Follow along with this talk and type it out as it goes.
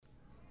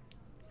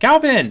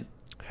Calvin!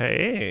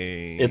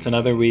 Hey. It's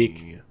another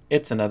week.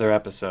 It's another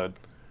episode.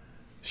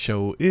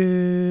 Show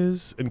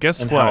is. And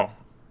guess And what? how?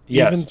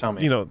 Yes, tell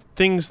me. A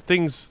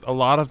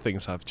lot of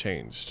things have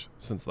changed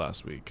since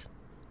last week.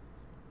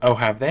 Oh,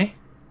 have they?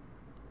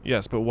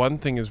 Yes, but one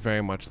thing is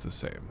very much the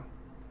same.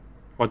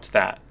 What's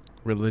that?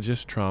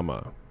 Religious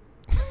trauma.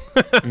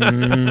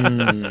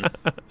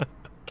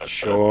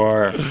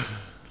 Sure.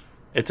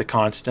 It's a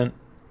constant.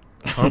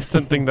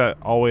 Constant thing that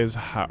always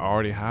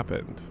already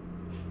happened.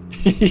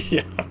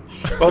 Yeah.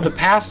 Well, the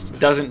past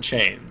doesn't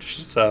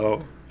change,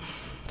 so...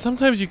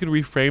 Sometimes you can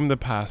reframe the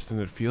past and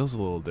it feels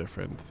a little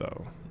different,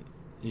 though.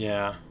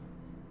 Yeah.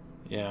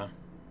 Yeah.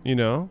 You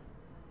know?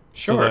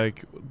 Sure. So,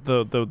 like,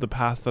 the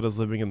past that is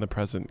living in the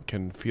present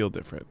can feel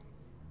different.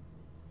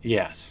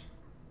 Yes.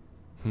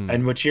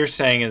 And what you're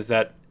saying is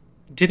that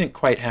didn't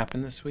quite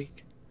happen this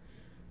week?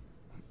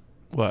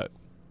 What?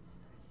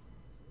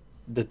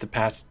 That the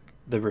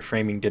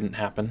reframing didn't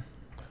happen?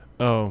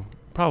 Oh,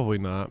 probably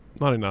not.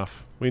 Not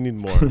enough. We need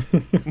more.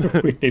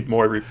 We need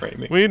more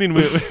reframing. we need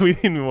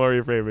more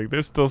reframing.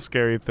 There's still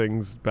scary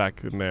things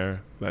back in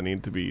there that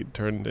need to be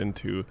turned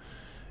into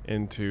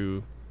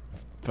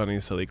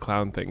funny, silly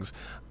clown things.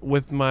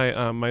 With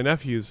my my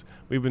nephews,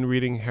 we've been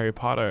reading Harry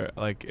Potter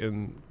like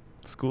in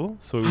school,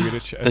 so we read a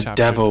chapter. The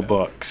devil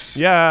books.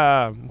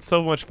 Yeah,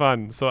 so much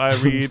fun. So I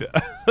read,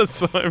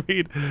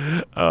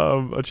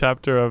 a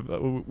chapter of.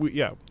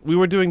 We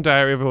were doing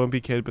Diary of a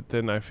Wimpy Kid, but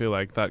then I feel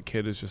like that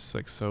kid is just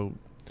like so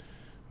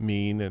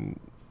mean and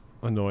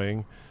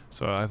annoying.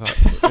 So I thought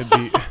it'd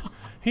be.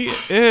 He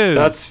is.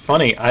 That's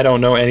funny. I don't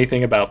know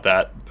anything about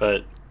that,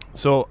 but.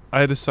 So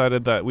I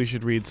decided that we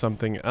should read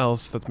something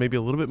else that's maybe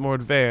a little bit more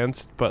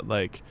advanced, but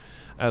like.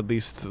 At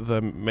least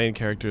the main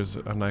character is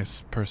a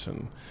nice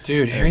person.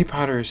 Dude, Harry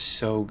Potter is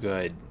so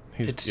good.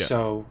 It's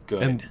so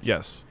good. And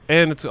yes.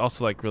 And it's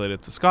also like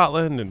related to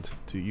Scotland and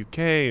to UK,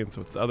 and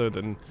so it's other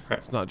than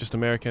it's not just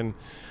American.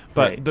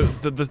 But the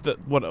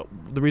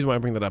reason why I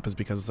bring that up is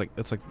because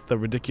it's like the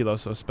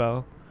Ridiculoso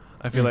spell.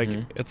 I feel like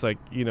it's like,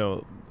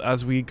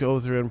 as we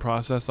go through and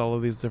process all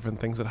of these different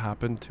things that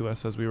happened to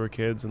us as we were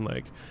kids and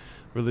like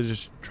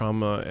religious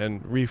trauma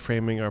and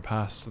reframing our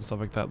past and stuff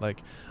like that, like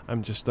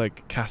I'm just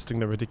like casting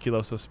the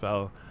Ridiculoso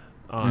spell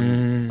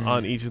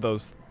on each of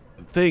those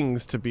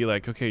things to be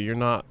like, okay, you're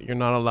not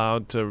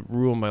allowed to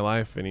rule my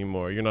life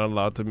anymore. You're not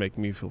allowed to make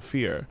me feel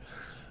fear.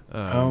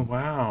 Oh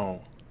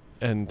wow.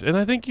 And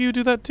I think you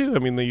do that too. I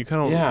mean, you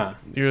kind of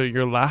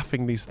you're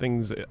laughing these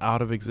things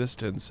out of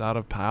existence, out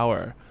of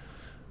power,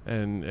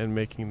 and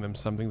making them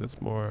something that's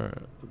more.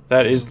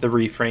 That is the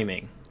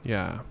reframing.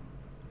 Yeah.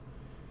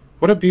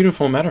 What a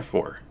beautiful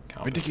metaphor,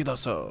 Calvin.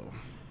 Ridiculoso.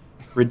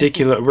 We're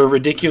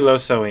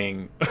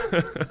ridiculosoing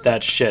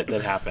that shit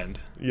that happened.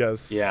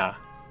 Yes. Yeah.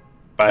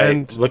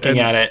 By looking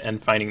at it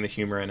and finding the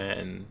humor in it,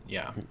 and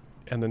yeah.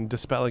 And then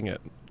dispelling it.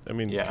 I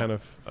mean, kind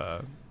of,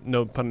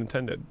 no pun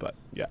intended, but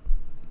yeah.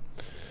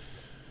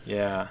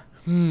 Yeah.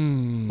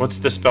 What's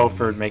the spell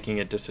for making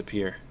it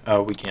disappear?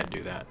 Oh, we can't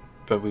do that,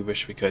 but we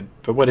wish we could.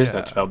 But what is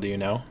that spell? Do you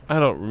know? I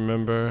don't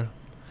remember.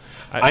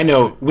 I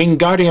know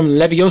Wingardium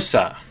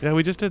Leviosa. Yeah,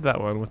 we just did that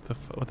one with the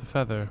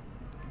feather.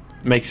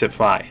 Makes it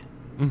fly.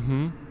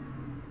 Mm-hmm.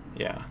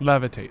 Yeah.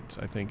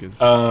 Levitate, I think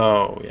is.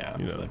 Oh yeah.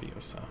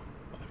 Leviosa.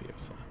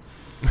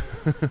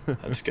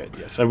 That's good.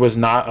 Yes, I was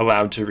not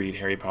allowed to read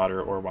Harry Potter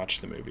or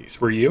watch the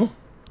movies. Were you?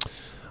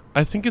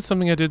 I think it's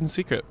something I did in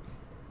secret.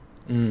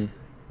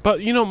 But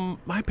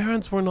my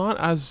parents were not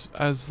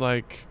as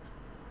like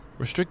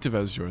restrictive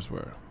as yours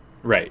were.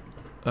 Right.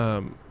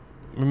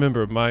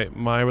 Remember,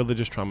 my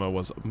religious trauma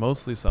was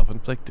mostly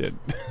self-inflicted.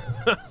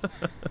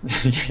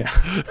 Yeah.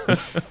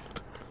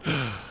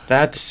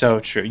 That's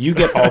so true. You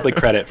get all the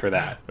credit for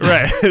that.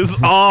 Right. It's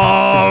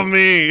all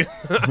me.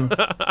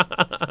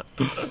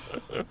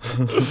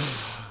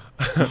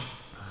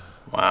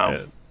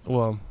 Wow.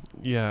 Well,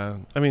 yeah.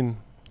 I mean,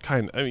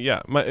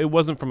 yeah. It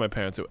wasn't from my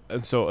parents,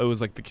 and so it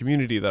was like the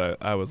community that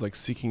I was like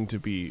seeking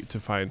to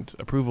find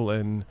approval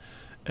in,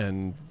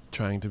 and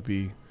trying to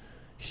be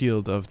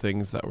healed of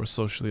things that were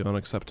socially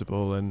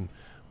unacceptable and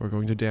were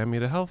going to damn me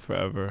to hell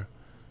forever.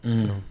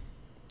 So,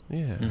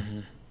 yeah.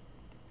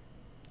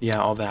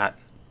 Yeah, all that.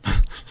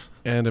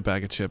 And a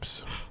bag of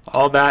chips.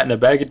 All that and a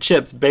bag of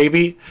chips,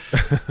 baby.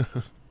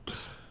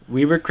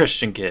 We were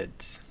Christian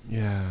kids.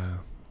 Yeah,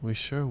 we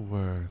sure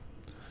were.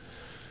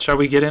 Shall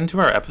we get into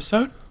our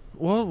episode?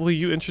 Well, will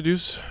you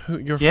introduce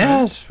your friend?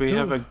 Yes, we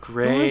have a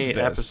great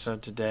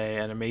episode today.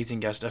 An amazing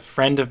guest, a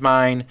friend of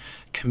mine,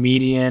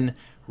 comedian,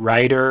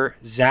 writer,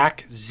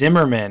 Zach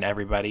Zimmerman,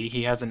 everybody.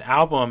 He has an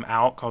album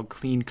out called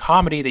Clean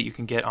Comedy that you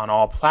can get on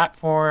all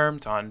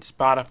platforms, on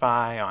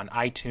Spotify, on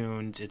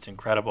iTunes. It's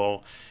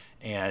incredible,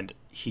 and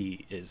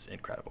he is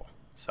incredible.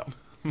 So,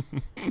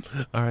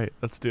 all right,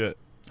 let's do it.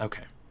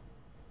 Okay.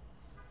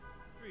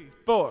 3,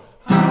 4.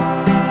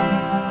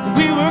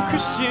 We were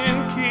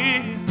Christian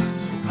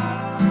kids.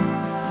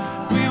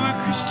 We were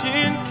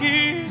Christian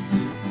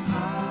kids.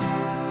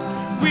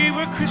 We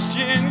were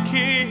Christian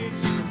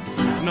kids.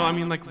 No, I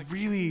mean like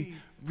really,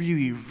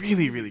 really,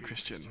 really, really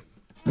Christian.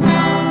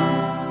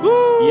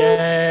 Woo!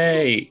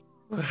 Yay!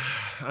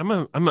 I'm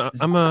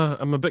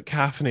a bit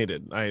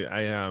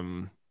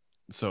caffeinated.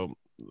 So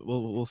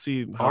we'll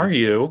see how Are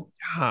you?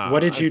 Yeah,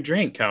 What did you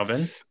drink,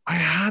 Calvin? I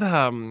had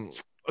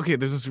okay,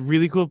 there's this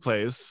really cool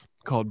place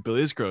called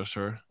Billy's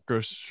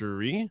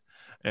Grocery,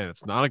 and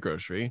it's not a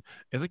grocery,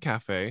 it's a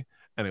cafe,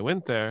 and I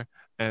went there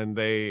and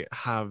they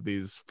have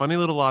these funny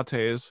little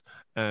lattes,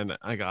 and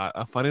I got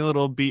a funny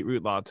little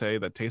beetroot latte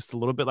that tastes a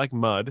little bit like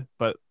mud,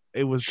 but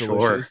it was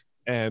delicious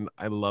and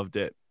I loved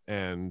it,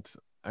 and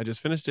I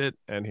just finished it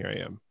and here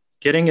I am.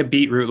 Getting a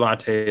beetroot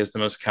latte is the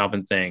most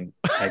Calvin thing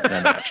I can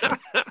imagine.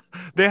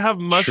 They have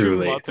mushroom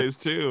lattes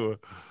too.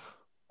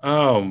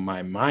 Oh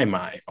my.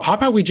 How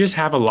about we just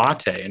have a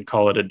latte and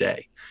call it a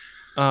day?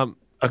 A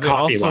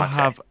coffee latte. They also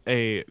have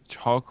a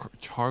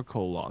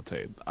charcoal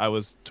latte. I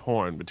was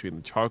torn between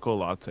the charcoal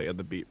latte and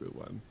the beetroot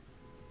one.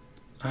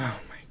 Oh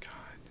my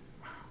god!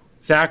 Wow.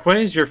 Zach, what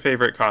is your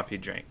favorite coffee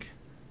drink?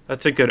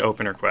 That's a good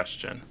opener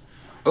question.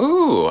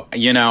 Ooh,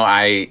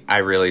 I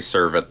really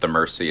serve at the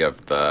mercy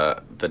of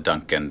the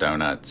Dunkin'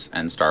 Donuts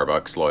and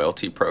Starbucks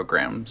loyalty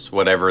programs.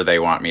 Whatever they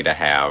want me to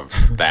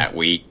have that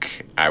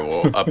week, I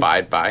will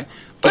abide by.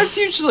 But it's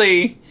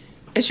usually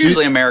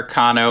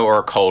Americano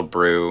or cold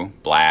brew,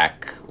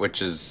 black,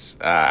 which is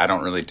I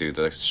don't really do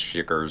the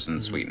sugars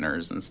and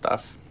sweeteners and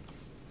stuff.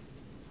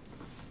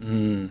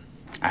 I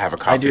have a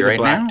coffee right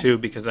now. I do the black too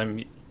because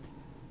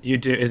You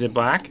do? Is it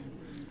black?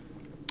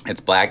 It's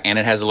black, and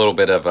it has a little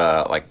bit of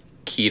like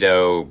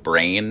keto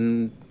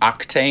brain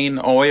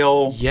octane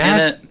oil in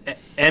it.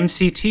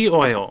 MCT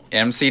oil.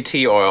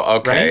 MCT oil.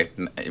 Okay,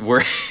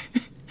 right?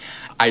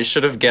 I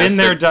should have guessed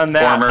Been there, done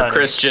that, former honey.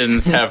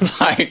 Christians have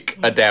like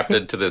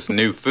adapted to this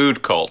new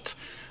food cult.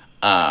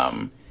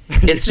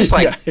 It's just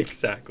like yeah,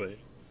 exactly.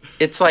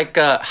 It's like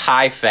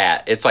high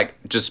fat. It's like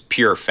just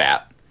pure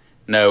fat,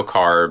 no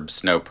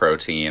carbs, no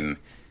protein,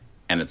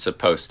 and it's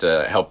supposed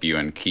to help you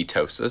in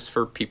ketosis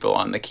for people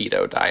on the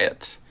keto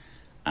diet,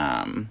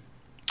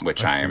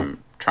 which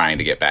I'm trying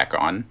to get back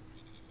on.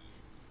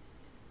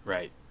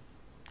 Right.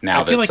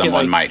 Now that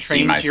someone might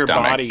see my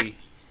stomach. Body.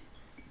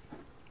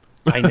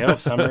 I know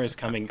summer is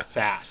coming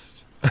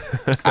fast.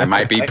 I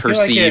might be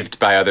perceived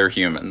by other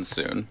humans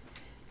soon.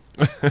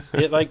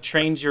 It like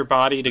trains your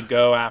body to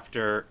go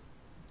after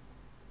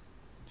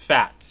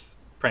fats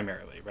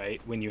primarily,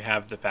 right? When you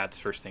have the fats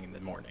first thing in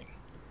the morning.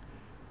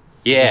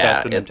 Yeah. Is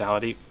that the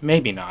mentality?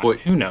 Maybe not.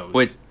 Who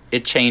knows?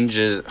 It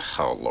changes.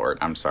 Oh Lord,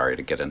 I'm sorry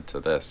to get into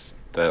this,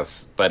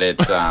 but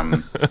it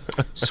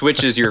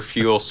switches your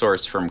fuel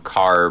source from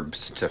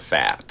carbs to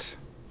fat.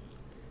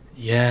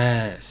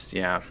 Yes.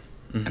 Yeah.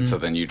 Mm-hmm. And so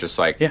then you just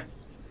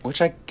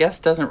which I guess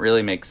doesn't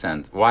really make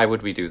sense. Why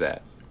would we do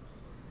that?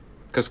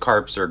 Because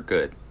carbs are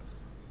good.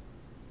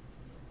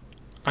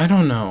 I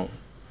don't know.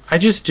 I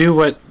just do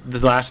what the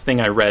last thing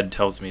I read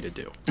tells me to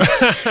do.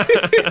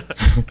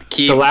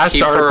 The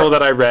last article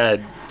that I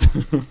read.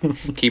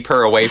 Keep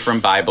her away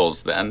from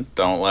Bibles then.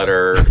 Don't let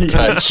her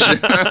touch.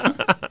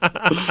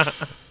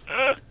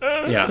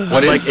 Yeah.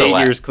 What is like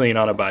 8 years clean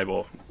on a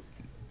Bible.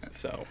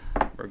 So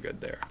we're good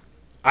there.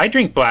 I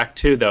drink black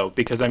too, though,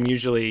 because I'm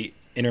usually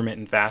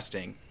intermittent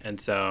fasting, and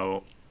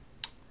so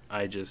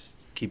I just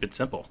keep it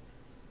simple.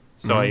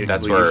 So I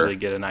usually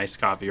get an iced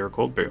coffee or a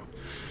cold brew.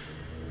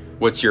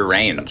 What's your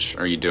range?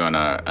 Are you doing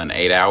an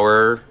 8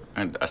 hour,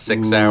 a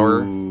 6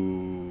 hour?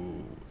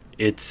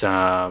 It's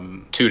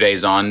 2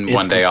 days on,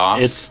 1 day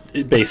off. It's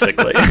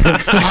basically.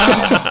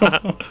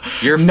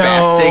 You're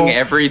fasting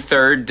every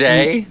third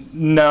day?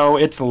 No,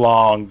 it's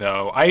long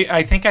though.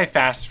 I think I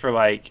fast for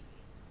like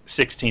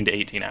 16 to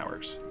 18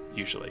 hours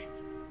usually.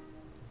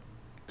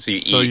 So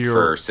you eat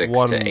for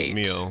 6 to 8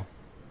 meal.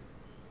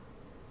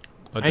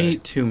 I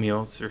eat 2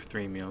 meals or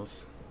 3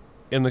 meals.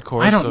 In the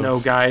course I don't know,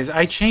 guys.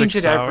 I change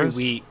it every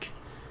week.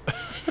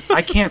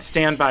 I can't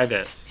stand by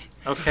this.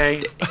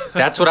 Okay?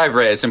 That's what I've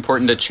read. It's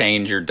important to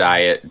change your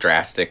diet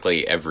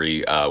drastically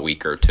every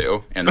week or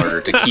two in order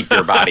to keep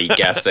your body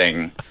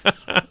guessing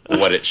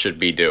what it should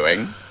be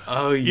doing.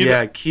 Oh,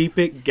 yeah. Keep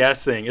it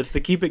guessing. It's the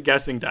keep it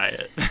guessing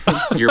diet.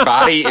 Your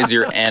body is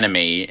your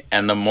enemy,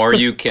 and the more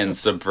you can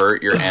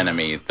subvert your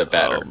enemy, the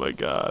better. Oh, my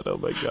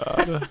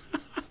God.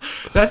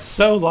 That's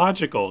so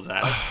logical,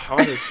 Zach.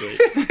 Honestly.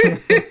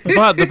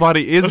 But the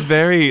body is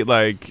very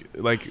like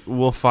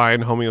will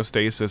find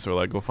homeostasis, or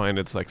like will find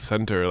its like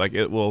center. Like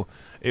it will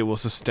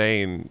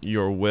sustain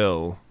your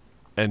will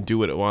and do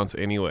what it wants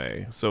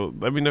anyway. So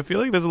I mean, I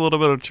feel like there's a little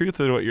bit of truth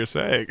in what you're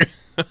saying.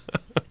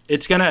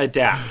 It's gonna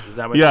adapt. Is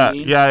that what you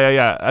mean?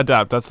 Yeah.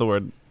 Adapt. That's the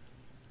word.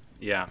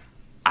 Yeah.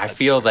 I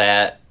feel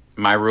that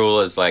my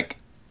rule is like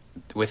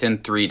within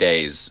 3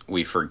 days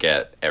we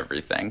forget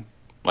everything.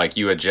 Like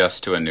you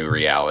adjust to a new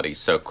reality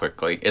so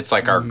quickly. It's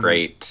like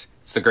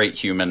it's the great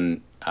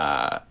human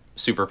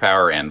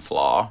superpower and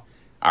flaw,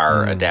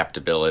 our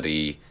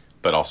adaptability,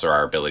 but also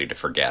our ability to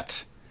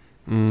forget.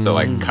 So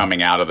like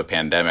coming out of the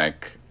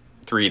pandemic,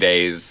 3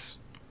 days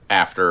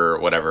after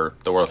whatever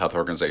the World Health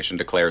Organization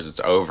declares it's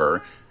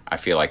over, I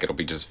feel like it'll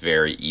be just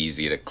very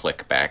easy to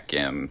click back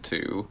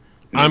into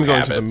new I'm going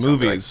habits. to the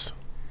movies.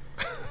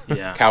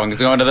 Yeah. Calvin's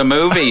going to the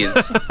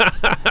movies.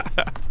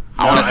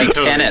 I want to see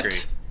totally Tenet. agree.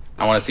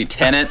 I want to see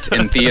Tenet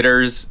in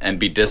theaters and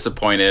be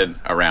disappointed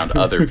around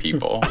other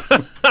people.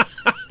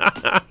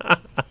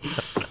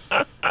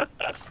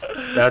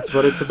 That's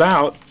what it's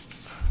about.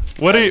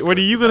 What are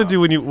you gonna do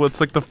when you?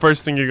 What's like the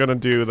first thing you're gonna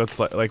do? That's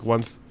like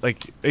once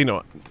like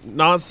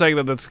not saying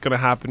that that's gonna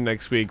happen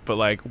next week, but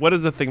like what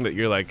is the thing that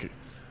you're like?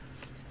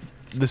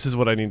 This is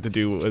what I need to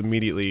do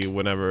immediately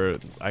whenever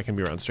I can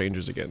be around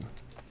strangers again.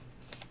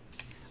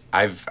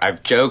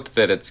 I've joked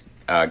that it's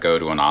go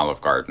to an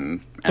Olive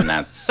Garden, and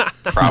that's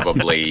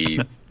probably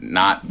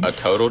not a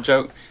total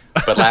joke.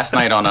 But last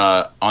night on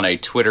a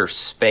Twitter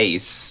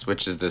Space,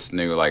 which is this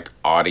new like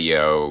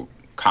audio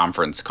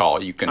conference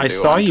call you can do. I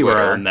saw on you Twitter.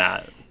 were on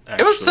that.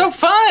 It was so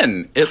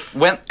fun. It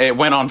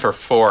went on for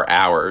 4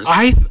 hours.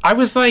 I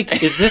was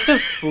like, is this a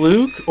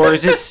fluke or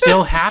is it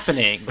still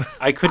happening?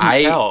 I couldn't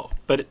tell,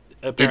 but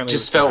apparently it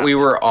just felt we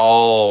were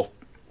all.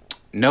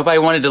 Nobody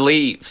wanted to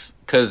leave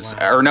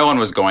or no one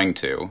was going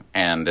to,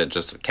 and it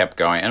just kept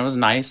going. And it was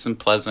nice and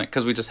pleasant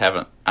because we just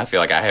haven't. I feel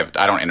like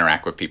I don't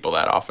interact with people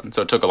that often,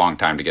 so it took a long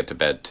time to get to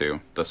bed too.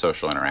 The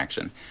social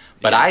interaction.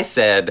 But I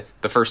said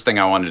the first thing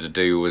I wanted to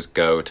do was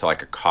go to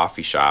like a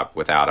coffee shop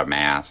without a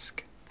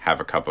mask,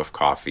 have a cup of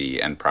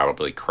coffee, and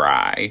probably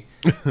cry.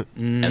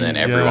 And then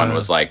everyone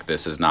was like,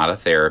 this is not a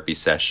therapy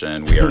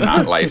session. We are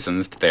not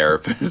licensed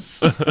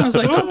therapists. I was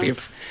like,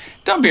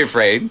 don't be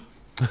afraid.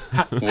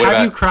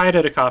 Have you cried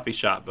at a coffee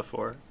shop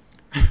before?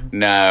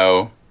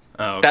 No.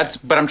 Oh, okay.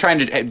 But I'm trying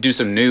to do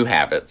some new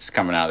habits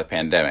coming out of the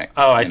pandemic.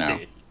 Oh, I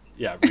see.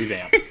 Yeah,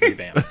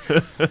 revamp.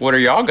 What are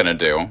y'all going to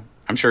do?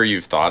 I'm sure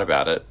you've thought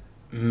about it.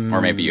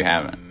 Or maybe you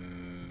haven't.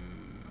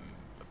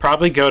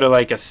 Probably go to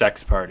like a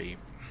sex party.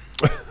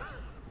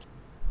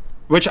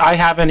 Which I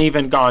haven't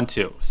even gone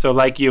to. So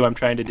like you, I'm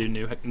trying to do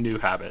new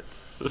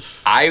habits.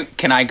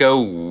 Can I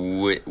go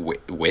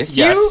with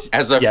yes. you?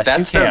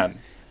 Yes, you can.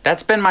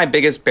 That's been my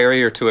biggest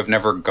barrier to have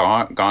never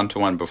gone to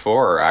one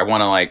before. I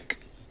want to like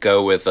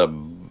go with a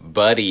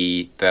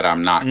buddy that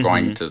I'm not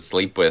going to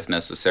sleep with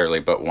necessarily,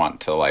 but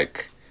want to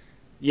like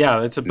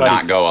it's a buddy not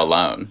system. go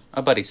alone.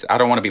 A buddy. I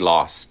don't want to be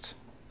lost.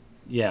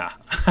 Yeah,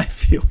 I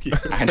feel you.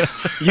 I know.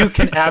 You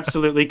can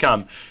absolutely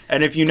come.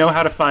 And if you know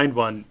how to find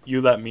one,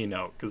 you let me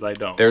know, because I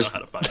don't know how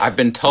to find I've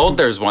been told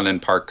there's one in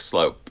Park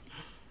Slope.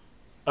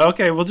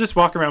 Okay, we'll just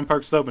walk around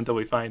Park Slope until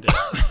we find it.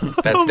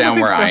 That's down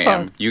where I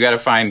am. You got to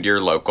find your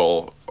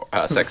local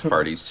sex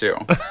parties, too.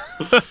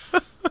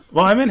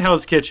 Well, I'm in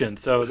Hell's Kitchen,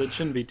 so that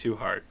shouldn't be too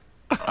hard.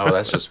 Oh,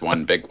 that's just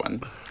one big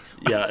one.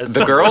 Yeah,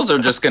 the girls are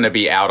just going to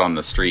be out on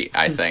the street,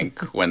 I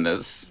think, when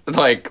this,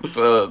 like,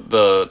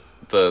 the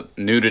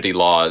nudity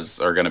laws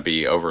are going to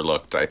be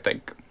overlooked, I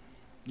think.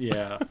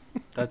 Yeah,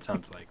 that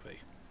sounds likely.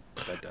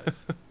 That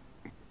does.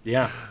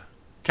 Yeah.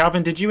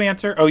 Calvin, did you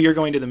answer? Oh, you're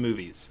going to the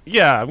movies.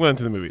 Yeah, I'm going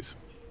to the movies.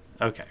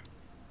 Okay.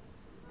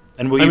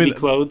 And will you be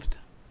clothed?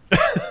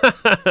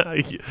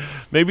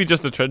 Maybe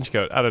just a trench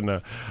coat. I don't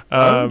know.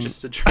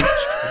 Just a trench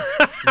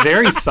coat.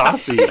 Very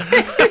saucy.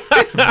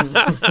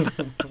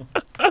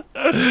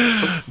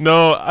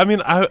 No, I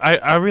mean,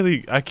 I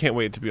really can't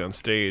wait to be on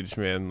stage,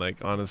 man. Like,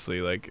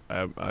 honestly, like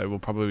I will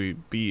probably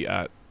be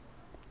at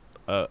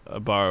a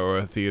bar or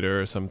a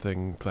theater or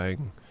something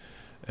playing,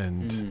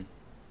 and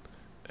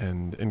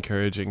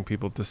encouraging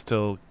people to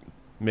still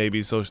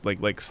maybe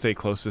like stay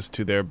closest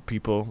to their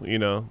people.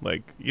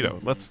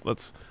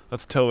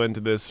 Let's toe into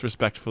this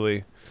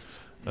respectfully,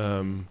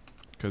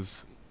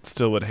 because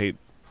still would hate.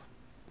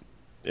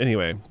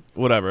 Anyway,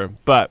 whatever.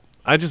 But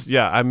I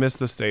miss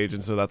the stage,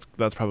 and so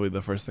that's probably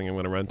the first thing I'm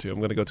going to run to. I'm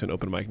going to go to an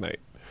open mic night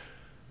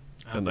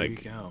and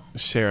like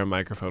share a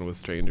microphone with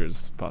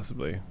strangers,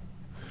 possibly.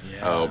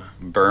 Yeah. Oh,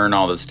 burn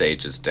all the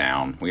stages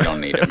down. We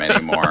don't need them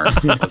anymore.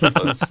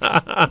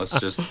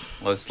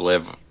 let's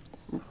live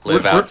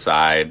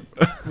outside.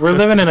 We're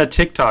living in a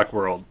TikTok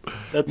world.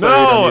 That's why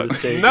we don't need a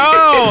stage.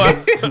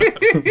 No,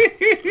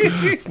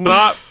 it's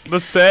not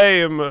the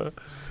same.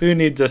 Who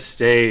needs a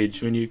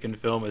stage when you can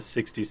film a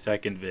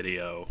 60-second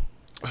video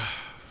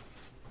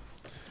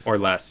or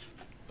less?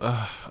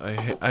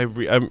 I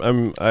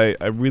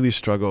really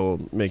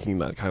struggle making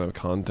that kind of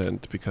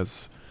content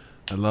because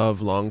I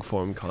love long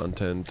form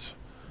content,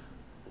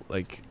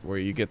 like where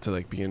you get to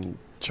like be in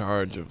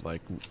charge of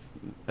like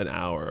an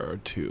hour or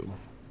two.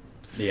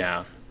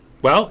 Yeah.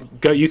 Well,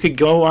 you could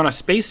go on a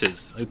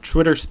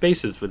Twitter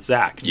Spaces with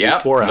Zach.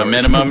 Yep. 4 hours. The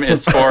minimum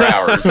is 4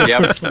 hours.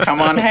 Yep. Come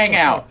on, hang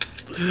out.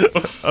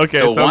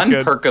 Okay. Sounds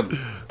good.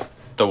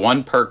 The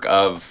one perk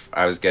of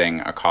I was getting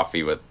a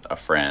coffee with a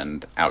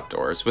friend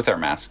outdoors with our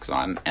masks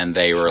on, and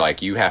they were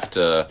like,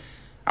 I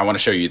want to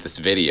show you this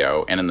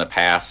video. And in the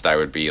past, I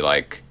would be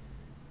like,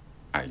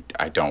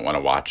 I don't want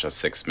to watch a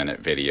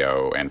 6-minute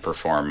video and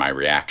perform my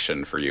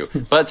reaction for you.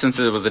 But since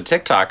it was a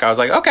TikTok, I was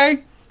like,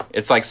 okay,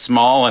 it's like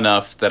small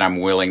enough that I'm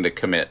willing to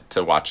commit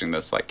to watching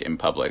this like in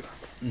public.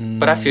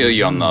 But I feel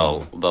you on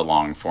the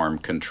long form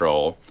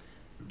control.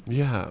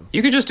 Yeah.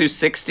 You could just do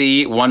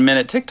 60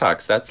 1-minute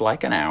TikToks. That's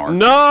like an hour.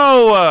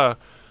 No!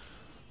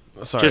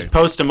 Sorry. Just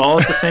post them all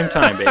at the same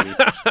time, baby.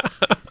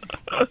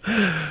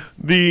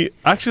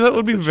 Actually, that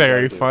would be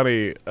very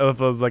funny if it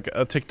was like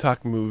a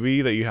TikTok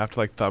movie that you have to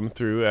like thumb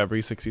through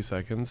every 60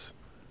 seconds.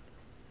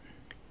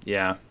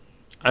 Yeah.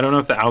 I don't know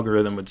if the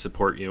algorithm would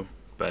support you,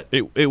 but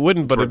it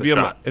wouldn't, but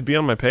it'd be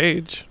on my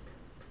page.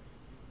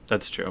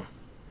 That's true.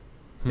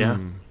 Yeah.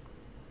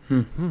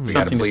 We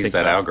gotta please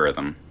that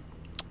algorithm.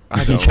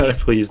 You gotta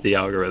please the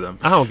algorithm.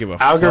 I don't give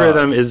a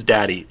algorithm fuck. is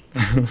daddy.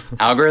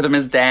 Algorithm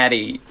is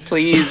daddy.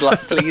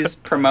 Please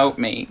promote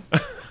me.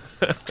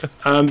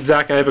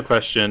 Zach, I have a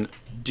question.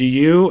 Do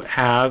you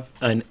have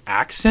an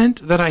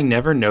accent that I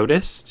never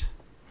noticed?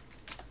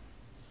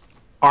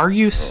 Are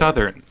you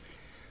Southern?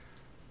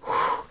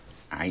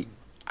 I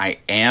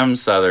am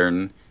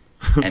Southern,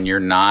 and you're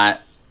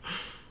not.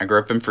 I grew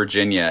up in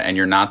Virginia, and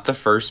you're not the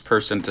first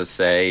person to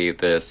say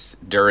this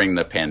during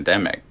the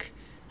pandemic.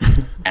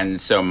 And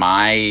so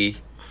my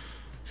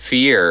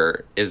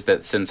fear is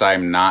that since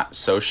I'm not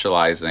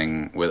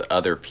socializing with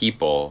other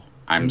people,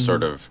 I'm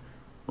sort of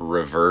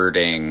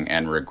reverting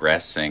and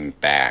regressing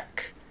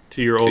back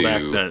to your old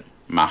accent,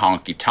 my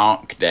honky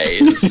tonk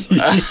days.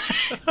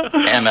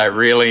 And I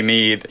really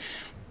need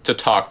to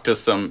talk to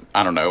some,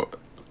 I don't know,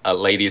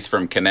 ladies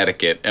from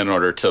Connecticut in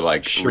order to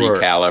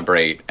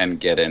recalibrate and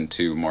get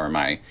into more of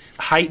my...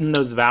 Heighten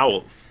those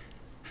vowels.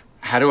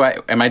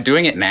 Am I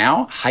doing it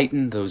now?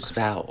 Heighten those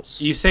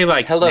vowels. You say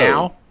like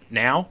hello.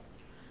 Now.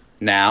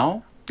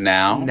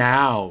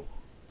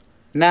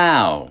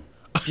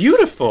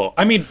 Beautiful.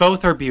 I mean,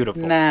 both are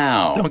beautiful.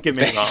 Now. Don't get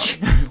me wrong.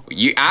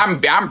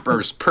 I'm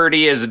as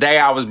pretty as the day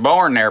I was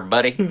born there,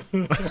 buddy.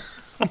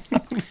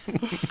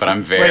 But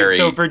I'm very... Wait,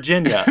 so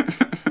Virginia.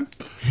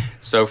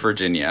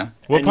 Virginia.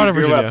 What part of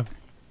Virginia?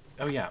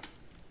 Oh, yeah.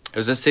 It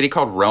was a city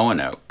called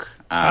Roanoke.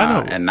 I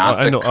know. And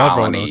not the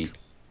colony.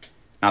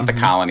 Not the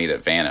colony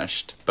that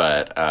vanished,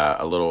 but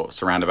a little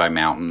surrounded by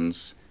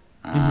mountains.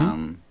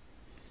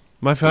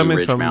 My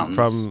family's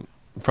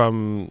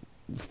from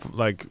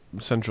like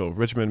central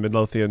Richmond,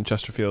 Midlothian,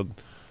 Chesterfield.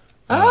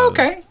 Oh,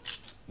 okay.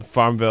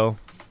 Farmville.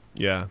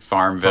 Yeah.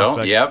 Farmville.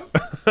 Prospect.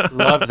 Yep.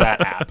 Love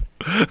that app.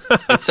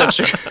 It's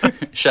such a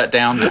shut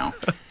down now.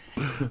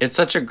 It's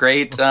such a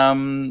great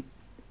it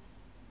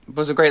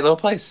was a great little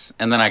place.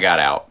 And then I got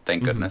out,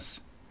 thank goodness.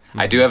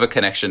 I do have a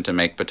connection to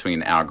make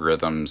between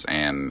algorithms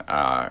and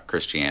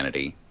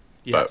Christianity.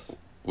 Yes. But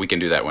we can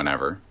do that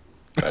whenever.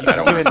 But I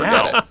don't want to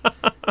forget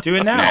it. Do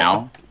it now.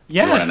 Now?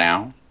 Yes. You want it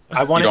now?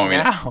 I want it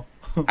now.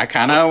 I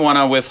kind of want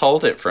to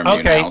withhold it from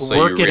you now,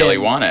 so you really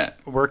want it.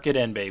 Work it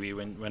in, baby,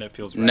 when it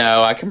feels right.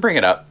 No, I can bring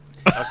it up.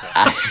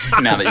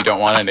 Okay. Now that you don't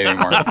want it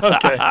anymore.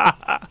 Okay.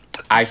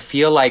 I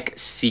feel like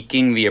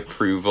seeking the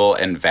approval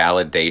and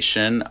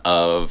validation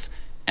of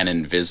an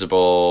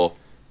invisible,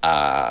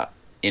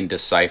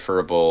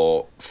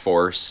 indecipherable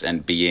force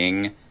and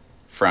being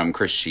from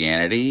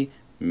Christianity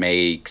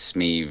makes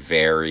me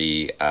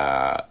very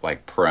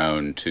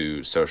prone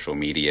to social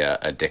media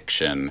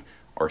addiction,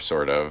 or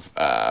sort of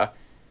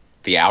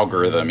the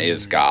algorithm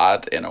is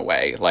God in a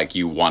way. Like,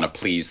 you want to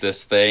please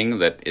this thing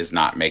that is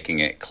not making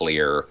it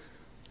clear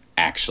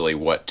actually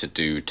what to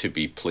do to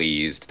be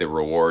pleased. The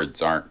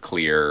rewards aren't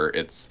clear.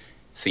 It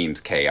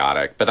seems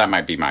chaotic, but that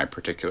might be my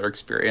particular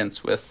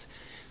experience with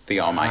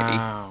the Almighty.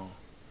 Wow.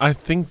 I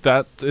think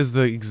that is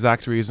the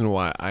exact reason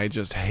why I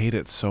just hate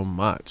it so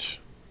much,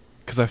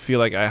 because I feel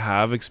like I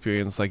have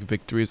experienced like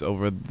victories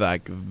over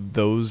like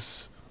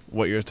those,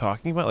 what you're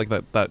talking about, like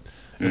that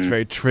it's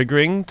very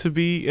triggering to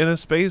be in a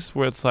space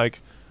where it's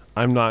like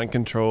I'm not in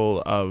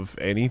control of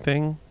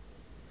anything,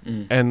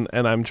 and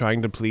I'm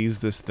trying to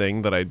please this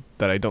thing that I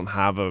don't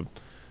have an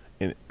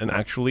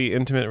actually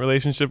intimate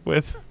relationship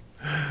with.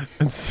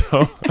 And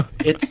so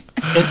it's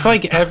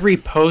like every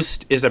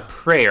post is a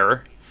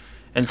prayer,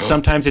 and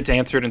sometimes it's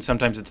answered and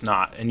sometimes it's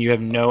not, and you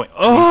have no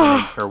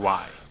reasoning for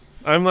why.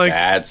 I'm like,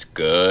 that's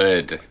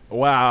good.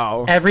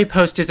 Wow. Every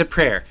post is a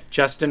prayer.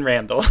 Justin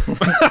Randall.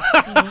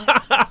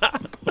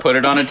 Put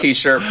it on a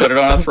t-shirt, put it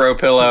on a throw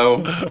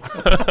pillow.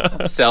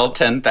 Sell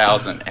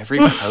 10,000. Every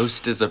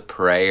post is a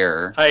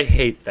prayer. I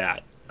hate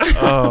that.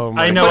 Oh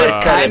my I know But God.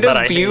 it's kind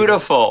of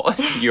beautiful.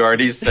 You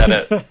already said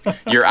it.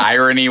 Your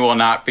irony will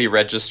not be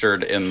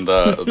registered in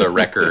the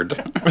record.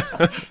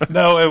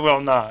 No, it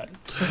will not.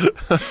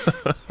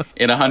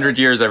 In 100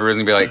 years, everyone's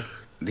going to be like,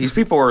 these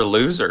people were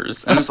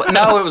losers. And it's like,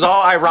 no, it was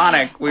all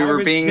ironic. We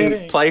were being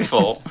kidding.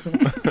 playful.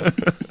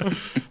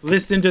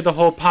 Listen to the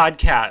whole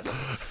podcast.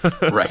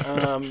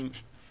 Right.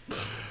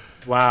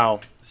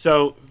 Wow.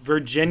 So,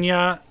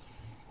 Virginia,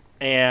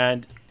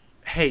 and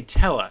hey,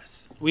 tell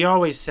us. We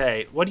always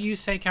say, what do you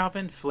say,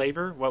 Calvin?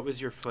 Flavor? What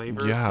was your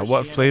flavor? Yeah,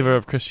 what flavor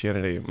of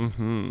Christianity?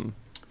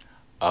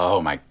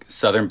 Oh, my.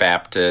 Southern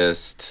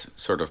Baptist,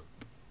 sort of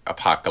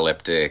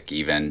apocalyptic,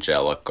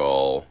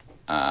 evangelical,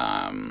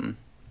 I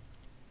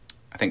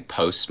think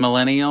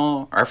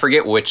post-millennial, or I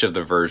forget which of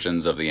the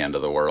versions of the end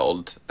of the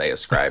world they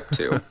ascribe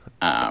to.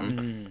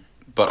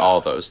 But all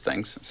those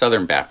things.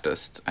 Southern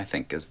Baptist, I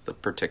think, is the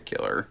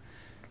particular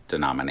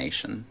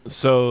denomination.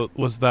 So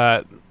was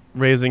that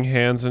raising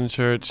hands in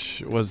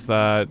church? Was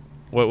that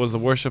What was the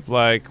worship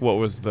like? What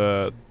was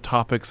the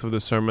topics of the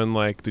sermon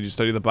like? Did you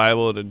study the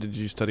Bible, or did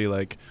you study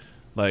like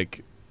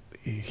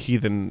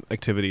heathen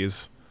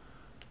activities?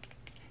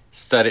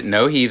 Studied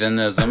no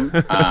heathenism.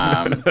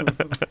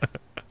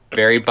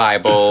 Very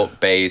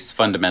Bible-based,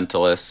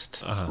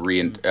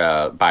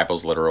 fundamentalist.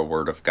 Bible's literal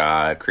word of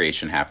God.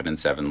 Creation happened in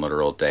 7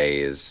 literal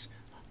days.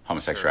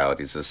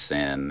 Homosexuality is a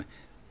sin.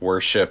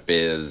 Worship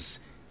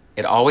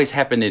it always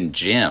happened in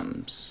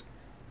gyms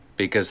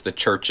because the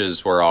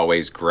churches were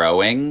always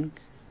growing.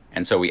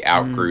 And so we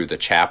outgrew the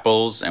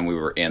chapels, and we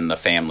were in the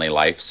Family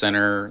Life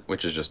Center,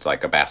 which is just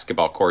like a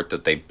basketball court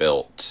that they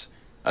built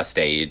a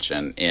stage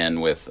and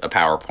in with a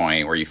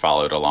PowerPoint where you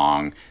followed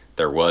along.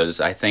 There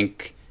was, I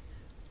think,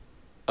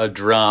 a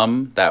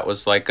drum. That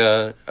was like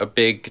a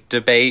big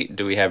debate.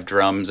 Do we have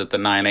drums at the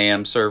 9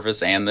 a.m.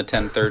 service and the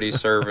 10:30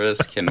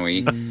 service?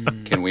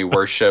 Can we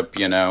worship,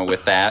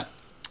 with that?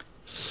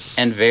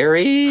 And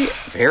very,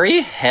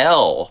 very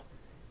hell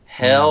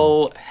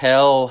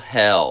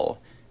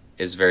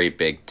is very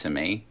big to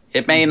me.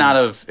 It may not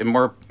have,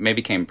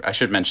 I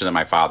should mention that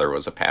my father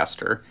was a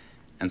pastor,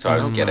 and so I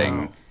was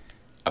getting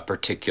a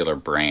particular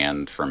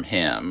brand from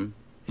him.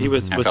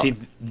 Was he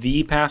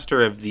the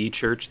pastor of the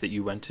church that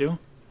you went to?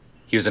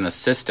 He was an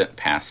assistant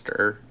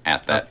pastor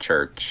at that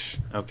church.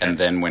 Okay. And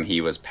then when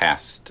he was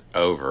passed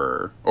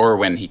over, or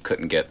when he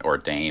couldn't get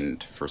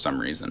ordained for some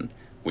reason,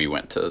 we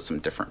went to some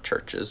different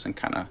churches and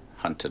kind of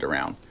hunted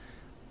around.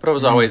 But it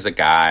was always a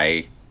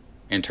guy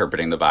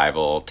interpreting the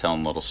Bible,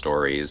 telling little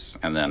stories,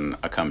 and then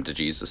a come to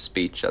Jesus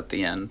speech at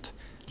the end.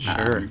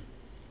 Sure.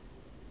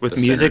 With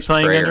music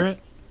playing under it?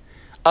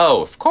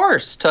 Oh, of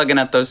course. Tugging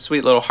at those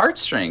sweet little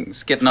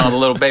heartstrings, getting all the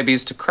little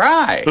babies to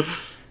cry.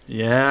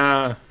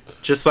 Yeah.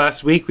 Just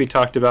last week we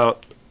talked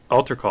about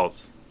altar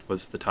calls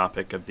was the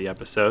topic of the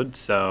episode,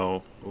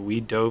 so we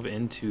dove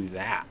into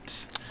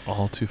that.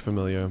 All too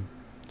familiar.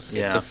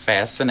 Yeah. It's a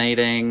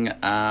fascinating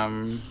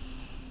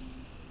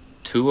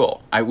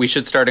tool. We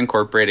should start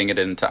incorporating it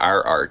into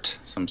our art.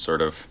 Some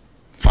sort of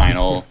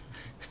final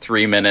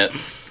 3-minute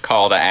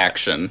call to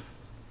action.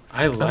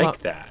 I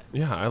like that.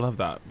 Yeah, I love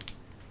that.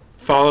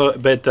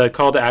 But the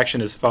call to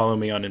action is follow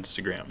me on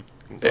Instagram.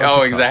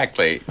 Oh,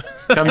 exactly.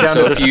 Come down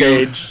to the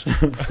stage.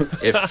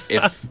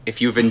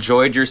 If you've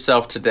enjoyed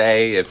yourself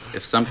today,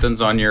 if something's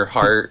on your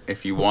heart,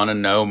 if you want to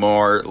know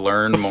more,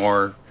 learn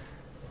more,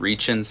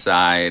 reach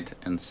inside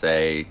and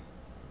say,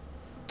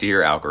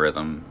 "Dear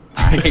algorithm,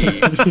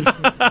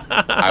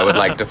 I would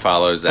like to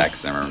follow Zach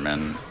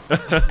Zimmerman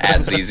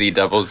at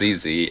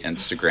ZZZZ,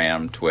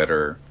 Instagram,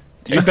 Twitter,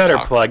 TikTok." You better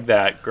plug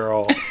that,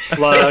 girl.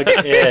 Plug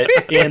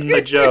it in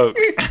the joke.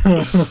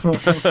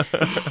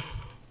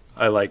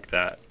 I like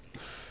that.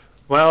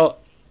 Well,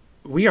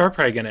 we are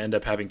probably going to end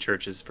up having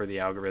churches for the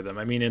algorithm.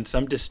 I mean, in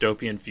some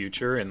dystopian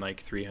future in like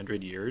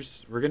 300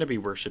 years, we're going to be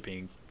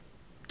worshiping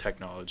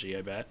technology,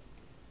 I bet.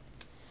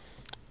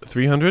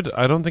 300?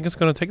 I don't think it's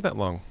going to take that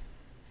long.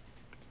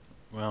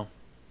 Well,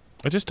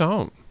 I just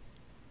don't.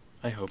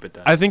 I hope it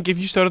does. I think if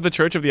you started the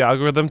Church of the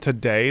Algorithm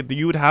today,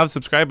 you would have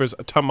subscribers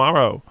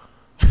tomorrow.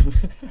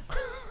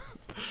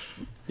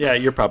 Yeah,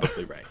 you're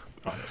probably right.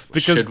 Honestly.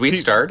 Because should we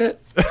start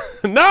it?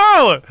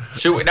 No!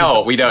 Should we?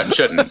 No, we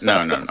shouldn't.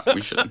 No,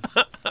 we shouldn't.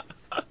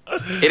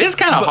 It is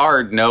kind of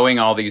hard knowing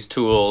all these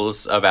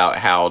tools about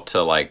how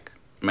to, like,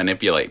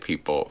 manipulate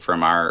people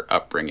from our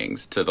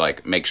upbringings to,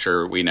 like, make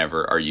sure we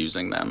never are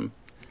using them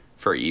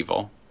for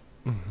evil.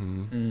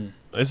 Mm-hmm.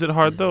 Is it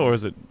hard, though, or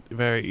is it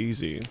very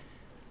easy?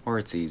 Or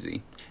it's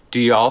easy. Do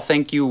you all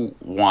think you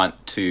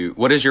want to...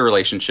 What is your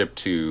relationship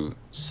to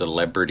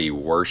celebrity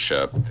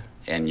worship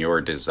and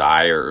your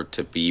desire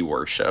to be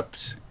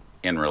worshipped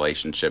in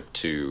relationship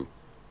to...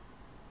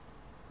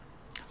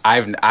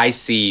 I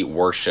see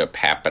worship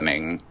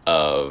happening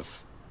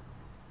of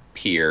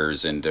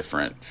peers in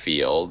different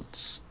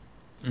fields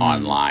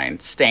online,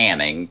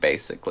 standing,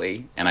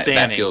 basically. And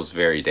that feels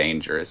very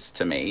dangerous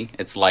to me.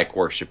 It's like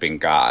worshiping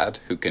God,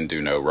 who can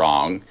do no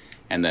wrong.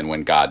 And then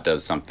when God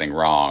does something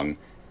wrong,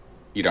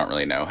 you don't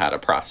really know how to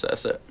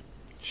process it.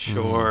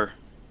 Sure.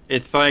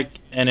 It's like,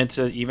 and it's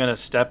even a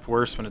step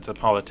worse when it's a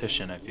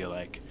politician, I feel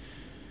like.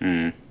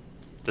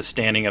 The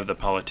standing of the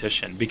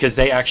politician, because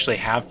they actually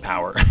have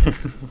power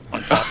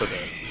on top of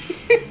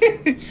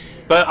it.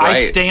 But right.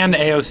 I stand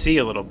AOC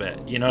a little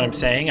bit. You know what I'm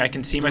saying? I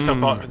can see myself,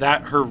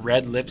 her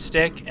red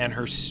lipstick and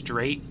her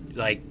straight,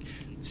 like,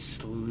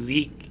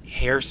 sleek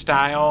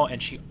hairstyle.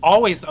 And she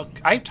always,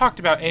 I talked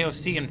about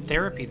AOC in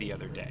therapy the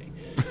other day.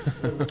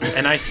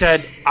 And I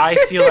said, I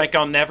feel like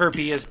I'll never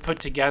be as put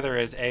together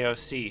as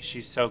AOC.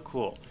 She's so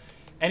cool.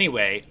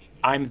 Anyway,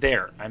 I'm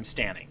there. I'm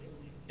standing.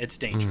 It's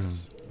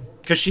dangerous.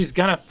 Because she's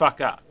going to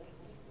fuck up.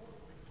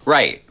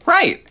 Right.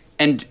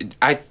 And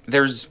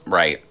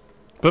right.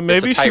 But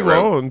maybe she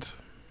won't.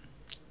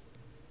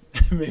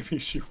 Maybe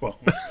she won't.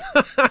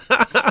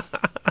 I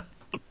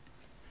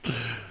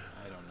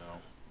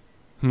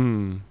don't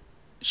know.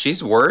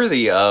 She's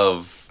worthy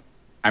of...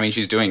 I mean,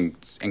 she's doing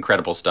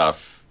incredible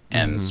stuff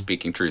and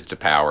speaking truth to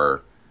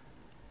power.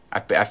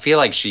 I feel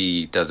like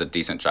she does a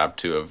decent job,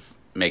 too, of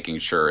making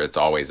sure it's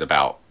always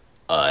about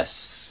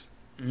us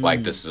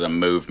Like, this is a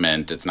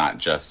movement. It's not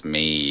just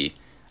me,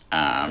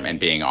 and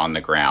being on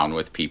the ground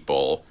with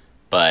people.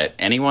 But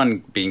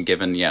anyone being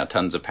given,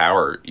 tons of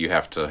power, you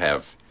have to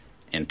have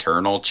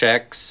internal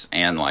checks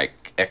and,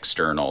 like,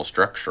 external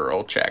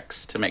structural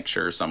checks to make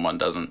sure someone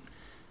doesn't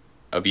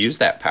abuse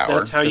that power.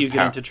 That's how you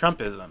get into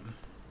Trumpism.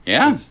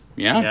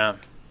 Yeah.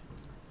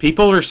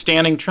 People are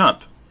standing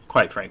Trump,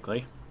 quite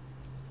frankly.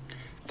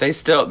 They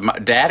still...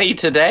 Daddy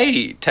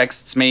today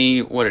texts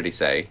me... What did he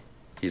say?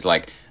 He's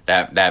like,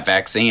 that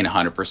vaccine,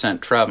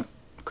 100% Trump.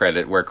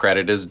 Credit where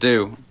credit is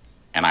due.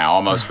 And I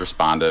almost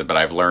responded, but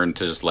I've learned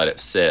to just let it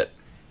sit.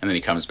 And then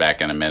he comes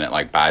back in a minute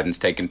like, Biden's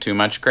taking too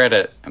much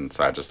credit. And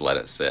so I just let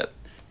it sit.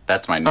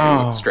 That's my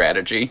new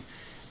strategy,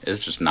 is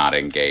just not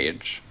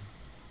engage.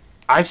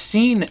 I've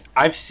seen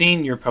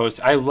your posts.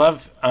 I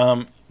love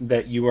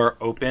that you are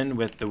open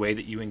with the way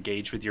that you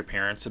engage with your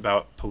parents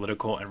about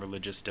political and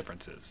religious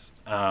differences.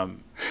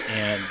 And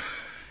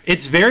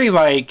it's very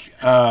like,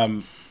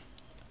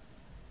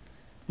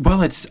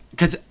 it's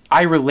because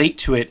I relate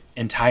to it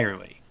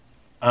entirely.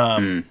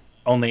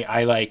 Only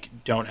I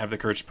don't have the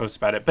courage to post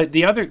about it. But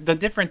the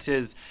difference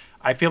is,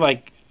 I feel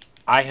like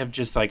I have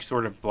just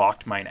sort of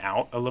blocked mine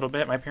out a little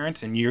bit, my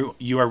parents, and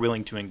you are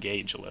willing to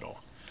engage a little.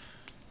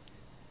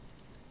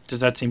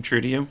 Does that seem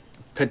true to you?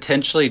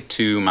 Potentially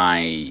to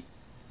my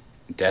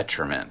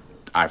detriment.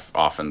 I've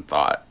often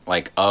thought,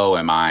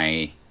 am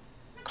I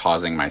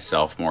causing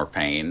myself more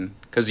pain?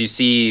 Because you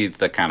see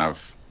the kind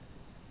of...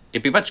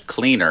 It'd be much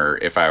cleaner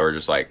if I were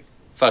just like,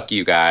 fuck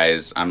you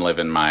guys, I'm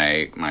living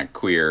my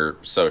queer,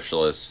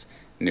 socialist,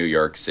 New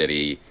York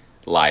City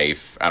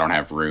life. I don't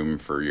have room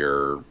for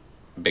your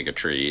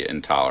bigotry,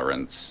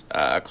 intolerance,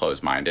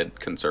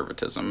 closed-minded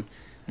conservatism.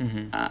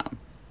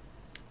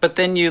 But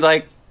then you,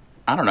 I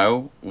don't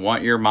know,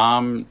 want your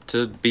mom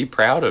to be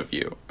proud of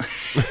you.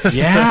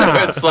 Yeah. So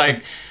it's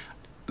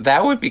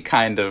that would be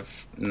kind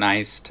of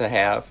nice to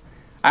have.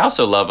 I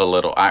also love a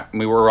little...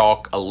 we were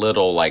all a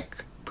little,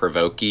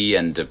 provoky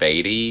and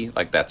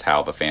debatey. That's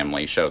how the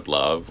family showed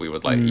love. We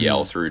would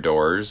yell through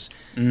doors.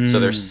 So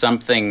there's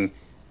something,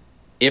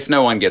 if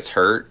no one gets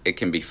hurt, it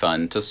can be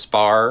fun to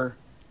spar.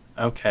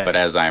 Okay. But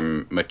as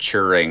I'm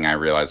maturing, I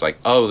realize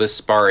this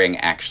sparring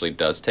actually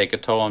does take a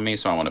toll on me.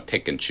 So I want to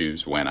pick and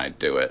choose when I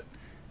do it.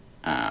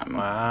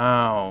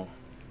 Wow.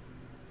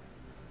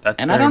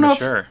 That's and very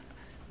mature.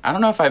 I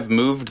don't know if I've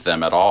moved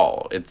them at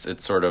all.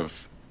 It's sort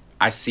of,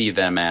 I see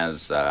them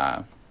as,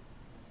 I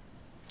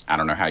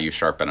don't know how you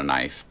sharpen a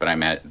knife,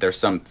 but there's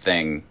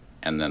something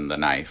and then the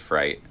knife,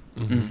 right?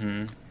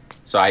 Mm-hmm.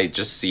 So I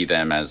just see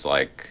them as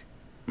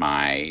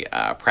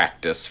my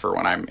practice for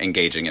when I'm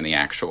engaging in the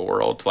actual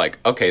world.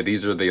 Okay,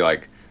 these are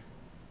the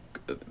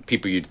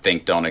people you'd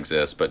think don't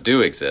exist but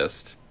do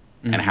exist,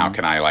 and how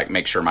can I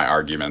make sure my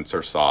arguments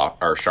are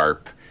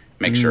sharp,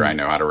 make sure I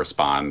know how to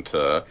respond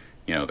to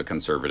the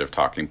conservative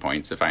talking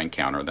points if I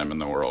encounter them in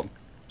the world.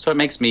 So it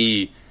makes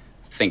me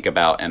think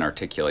about and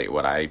articulate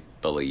what I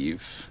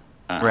believe.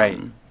 Right.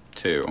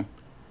 Too.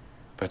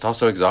 But it's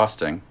also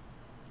exhausting.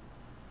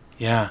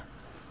 Yeah.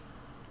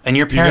 And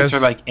your parents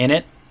are in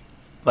it?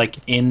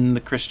 In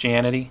the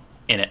Christianity?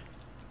 In it?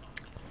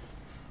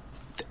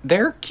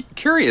 They're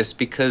curious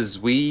because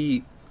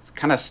we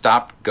kind of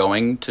stopped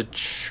going to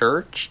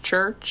church.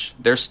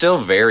 They're still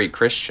very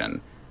Christian,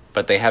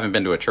 but they haven't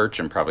been to a church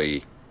in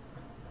probably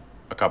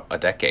a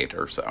decade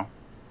or so.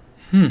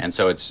 And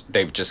so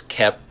they've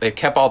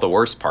kept all the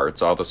worst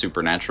parts, all the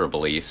supernatural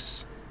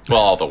beliefs. Well,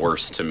 all the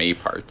worst to me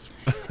parts,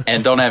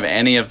 and don't have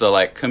any of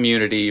the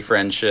community,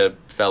 friendship,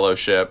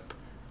 fellowship.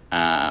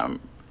 To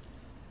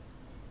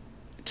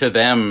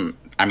them,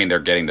 I mean, they're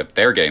getting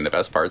the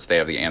best parts. They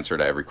have the answer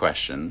to every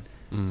question.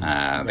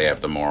 They have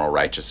the moral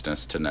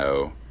righteousness to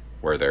know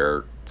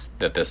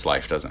that this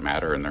life doesn't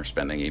matter and they're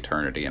spending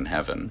eternity in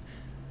heaven,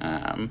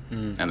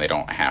 and they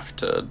don't have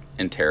to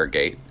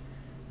interrogate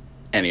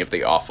any of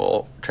the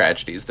awful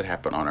tragedies that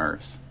happen on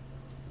Earth.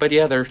 But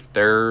yeah, they're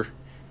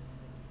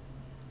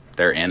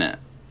in it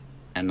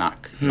and not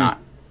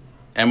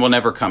and will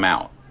never come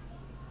out.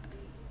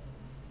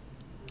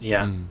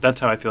 Yeah, that's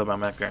how I feel about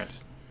my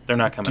parents. They're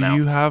not coming out.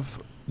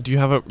 Do you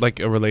have a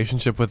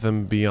relationship with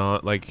them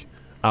beyond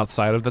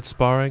outside of that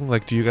sparring?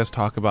 Do you guys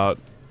talk about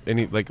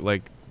any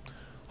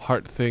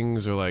heart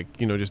things or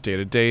just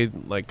day-to-day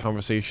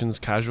conversations,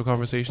 casual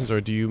conversations, or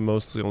do you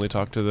mostly only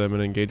talk to them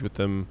and engage with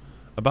them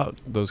about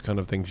those kind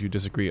of things you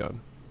disagree on?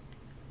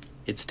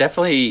 It's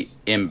definitely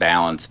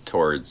imbalanced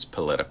towards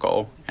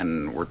political,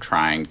 and we're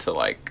trying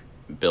to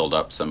build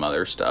up some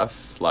other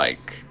stuff,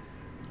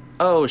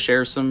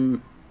 share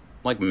some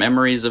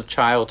memories of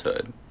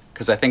childhood.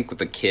 Because I think with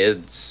the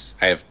kids,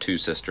 I have 2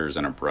 sisters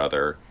and a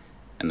brother,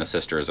 and the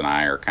sisters and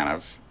I are kind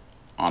of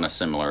on a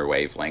similar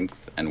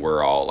wavelength, and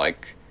we're all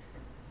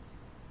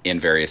in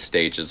various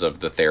stages of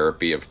the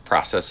therapy of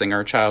processing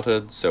our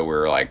childhood. So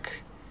we're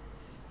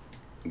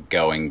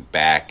going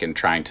back and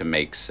trying to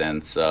make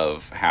sense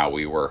of how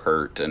we were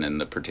hurt and in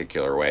the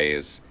particular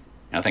ways.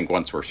 And I think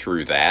once we're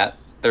through that,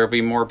 there'll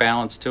be more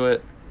balance to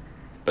it.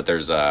 But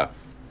there's I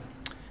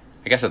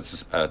guess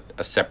it's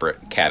a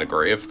separate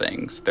category of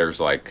things.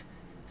 There's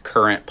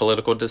current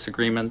political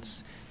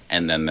disagreements,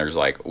 and then there's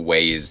like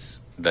ways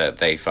that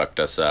they fucked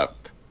us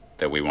up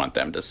that we want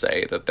them to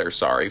say that they're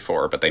sorry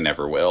for, but they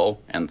never will.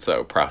 And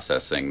so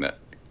processing that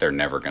they're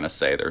never going to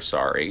say they're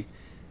sorry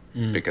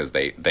because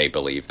they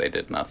believe they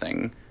did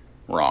nothing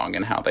wrong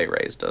in how they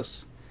raised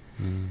us.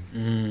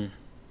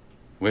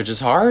 Which is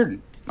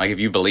hard. Like, if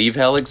you believe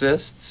hell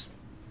exists,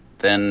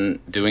 then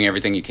doing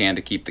everything you can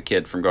to keep the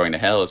kid from going to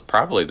hell is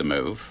probably the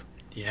move.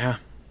 Yeah.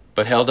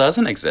 But hell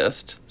doesn't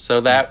exist.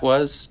 So that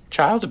was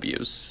child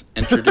abuse,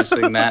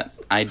 introducing that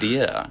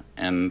idea.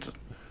 And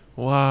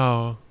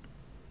wow.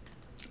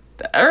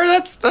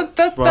 That's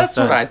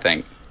what I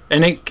think.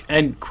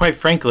 And quite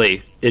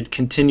frankly, it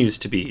continues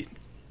to be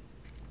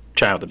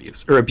child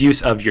abuse or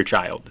abuse of your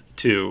child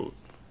to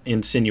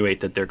insinuate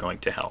that they're going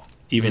to hell,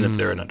 even if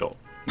they're an adult.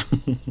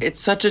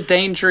 It's such a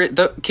danger.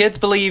 The kids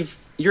believe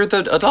you're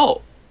the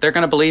adult. They're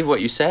going to believe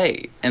what you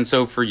say. And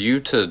so for you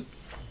to,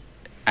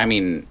 I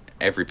mean,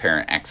 every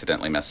parent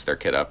accidentally messes their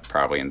kid up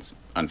probably in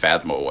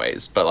unfathomable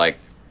ways. But, like,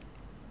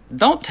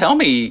 don't tell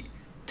me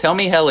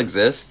hell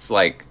exists,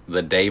 like,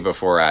 the day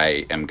before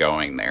I am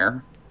going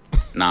there.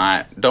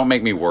 Don't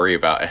make me worry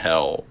about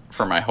hell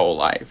for my whole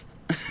life.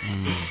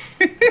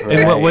 Right.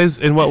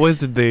 In what ways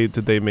did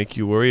they make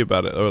you worry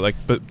about it? Or, like,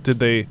 but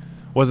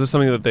was this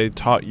something that they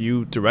taught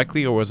you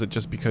directly, or was it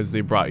just because they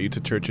brought you to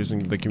churches in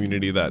the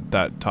community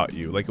that taught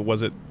you? Like,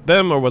 was it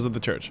them or was it the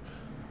church?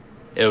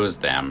 It was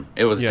them.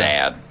 It was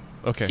Dad.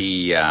 Okay.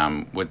 He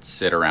would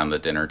sit around the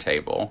dinner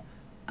table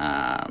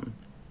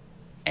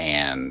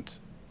and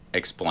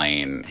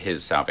explain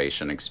his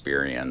salvation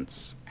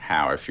experience,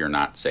 how if you're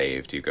not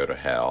saved, you go to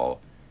hell.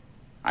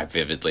 I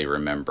vividly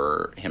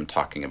remember him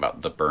talking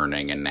about the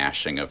burning and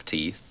gnashing of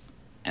teeth,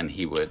 and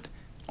he would,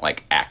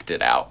 like, act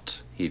it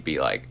out. He'd be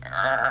like,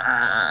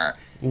 "Arr."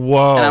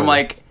 Whoa. And I'm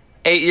like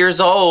 8 years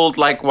old,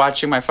 like,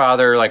 watching my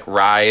father, like,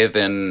 writhe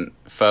in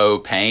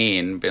faux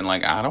pain, being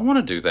like, I don't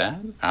want to do that.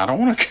 I don't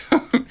want to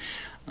go.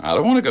 I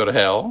don't want to go to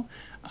hell.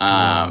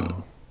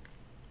 And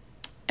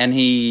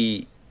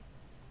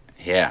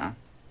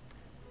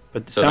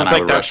But it sounds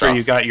like that's where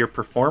you got your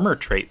performer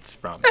traits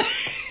from.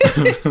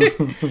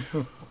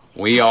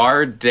 We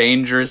are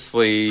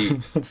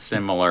dangerously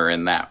similar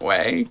in that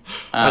way.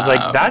 I was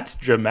like, that's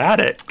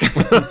dramatic.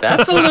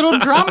 That's a little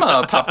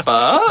drama,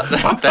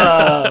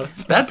 Papa.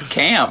 That's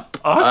camp.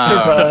 Oscar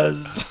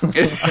buzz.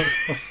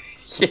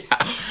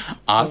 Yeah,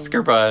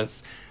 Oscar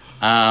buzz.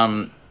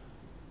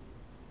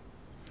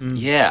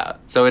 Yeah,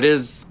 so it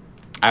is.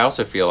 I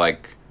also feel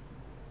like,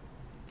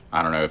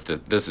 I don't know if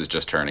this is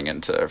just turning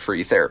into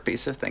free therapy,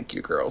 so thank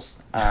you, girls.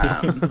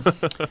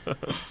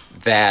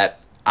 That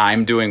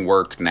I'm doing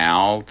work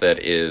now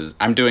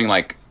I'm doing,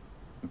 like,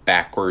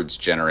 backwards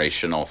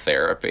generational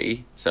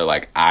therapy. So,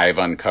 like, I've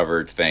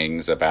uncovered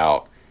things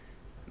about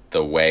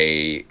the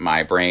way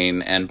my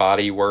brain and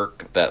body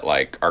work that,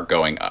 like, are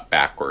going up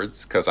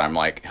backwards, because I'm,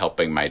 like,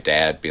 helping my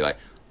dad be like,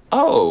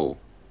 oh,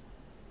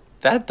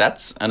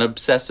 that's an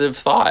obsessive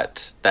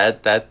thought.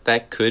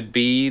 That could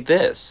be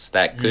this.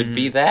 That could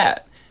be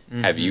that.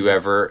 Mm-hmm. Have you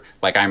ever,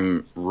 like,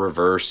 I'm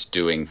reverse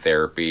doing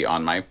therapy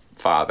on my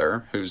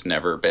father, who's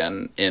never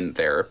been in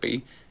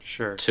therapy.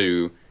 Sure.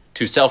 To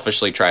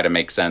selfishly try to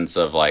make sense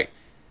of, like,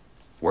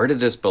 where did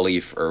this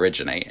belief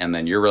originate? And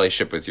then your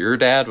relationship with your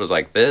dad was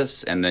like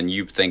this, and then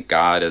you think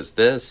God is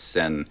this,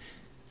 and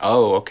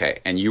oh, okay.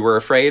 And you were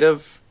afraid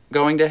of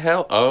going to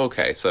hell? Oh,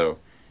 okay. So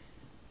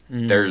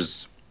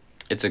it's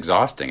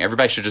exhausting.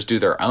 Everybody should just do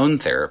their own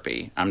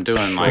therapy. I'm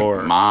doing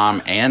like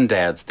mom and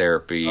dad's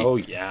therapy. Oh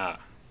yeah.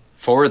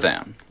 For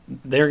them.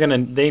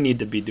 They need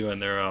to be doing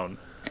their own.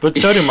 But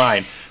so do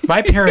mine.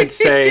 My parents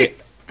say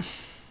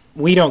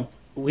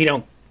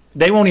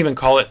they won't even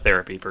call it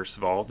therapy, first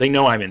of all. They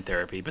know I'm in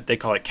therapy, but they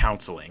call it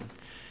counseling.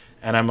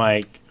 And I'm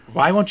like,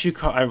 why won't you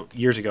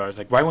years ago, I was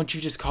like, why won't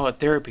you just call it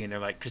therapy? And they're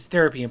like, because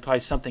therapy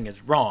implies something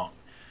is wrong.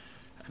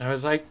 And I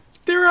was like,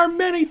 there are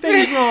many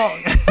things wrong.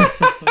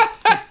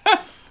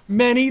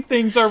 Many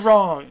things are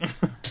wrong.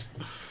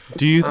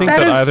 Do you think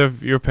that either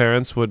of your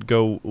parents would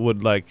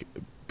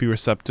be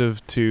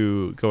receptive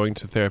to going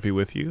to therapy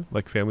with you,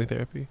 like family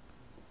therapy?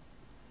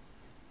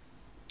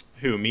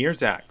 Who, me or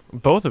Zach?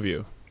 Both of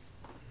you.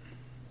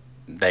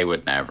 They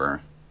would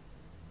never.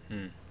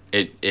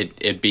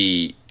 It'd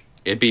be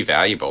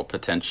valuable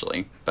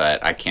potentially,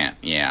 but I can't.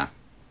 Yeah.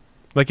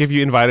 Like if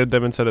you invited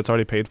them and said it's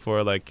already paid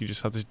for, like you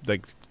just have to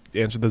like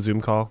answer the Zoom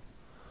call.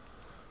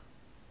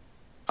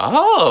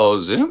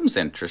 Oh, Zoom's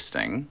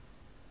interesting.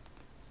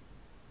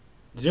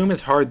 Zoom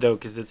is hard though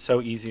because it's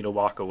so easy to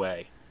walk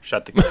away,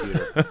 shut the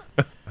computer.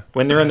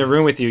 When they're in the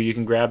room with you, you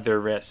can grab their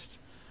wrist.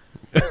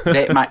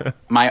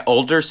 My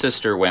older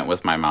sister went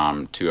with my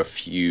mom to a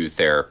few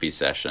therapy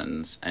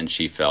sessions, and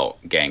she felt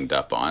ganged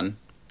up on.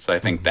 So I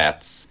think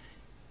that's,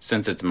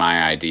 since it's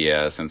my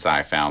idea, since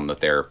I found the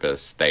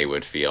therapist, they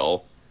would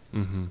feel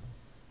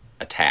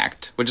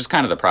attacked, which is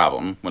kind of the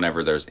problem.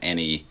 Whenever there's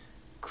any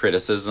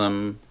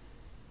criticism,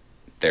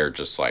 they're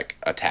just like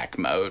attack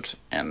mode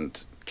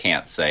and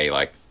can't say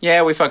like,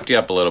 yeah, we fucked you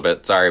up a little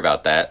bit. Sorry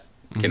about that.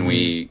 Can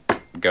we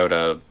go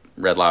to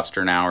Red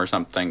Lobster now or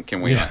something?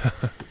 Can we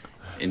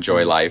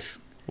enjoy life?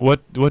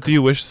 What do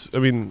you wish? I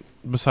mean,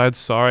 besides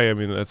sorry, I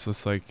mean, it's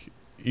just like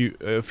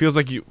it feels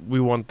like we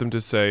want them to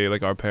say,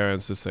 like our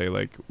parents to say,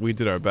 like, we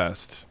did our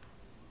best,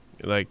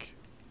 like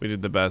we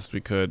did the best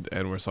we could,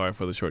 and we're sorry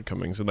for the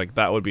shortcomings, and like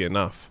that would be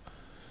enough.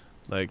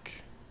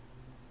 Like,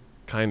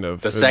 kind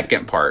of. The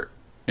second part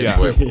is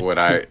what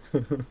I.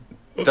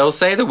 They'll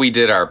say that we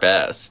did our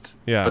best.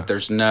 Yeah. But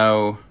there's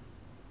no.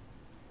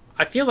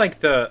 I feel like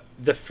the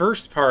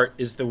first part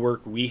is the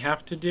work we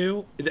have to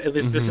do. At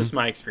least this is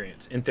my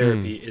experience in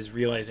therapy, is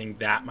realizing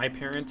that my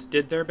parents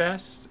did their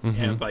best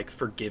and like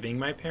forgiving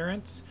my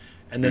parents.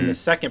 And then the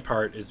second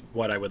part is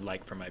what I would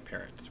like from my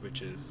parents,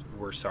 which is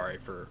we're sorry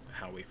for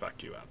how we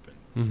fucked you up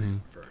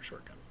and for our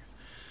shortcomings.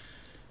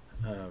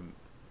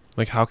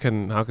 Like how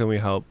can we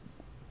help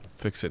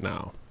fix it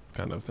now,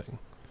 kind of thing.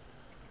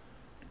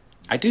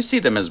 I do see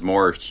them as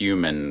more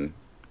human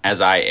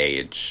as I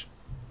age.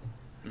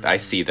 I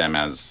see them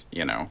as,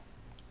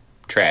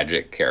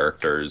 tragic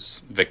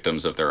characters,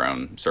 victims of their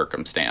own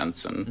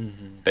circumstance,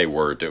 and they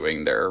were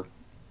doing their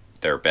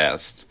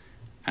best.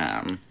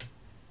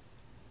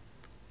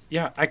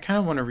 Yeah, I kind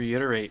of want to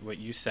reiterate what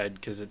you said,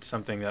 because it's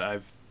something that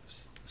I've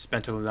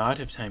spent a lot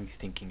of time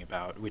thinking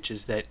about, which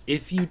is that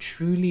if you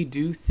truly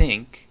do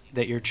think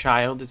that your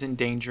child is in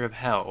danger of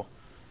hell,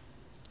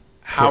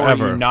 how are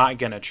you not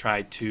going to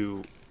try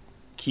to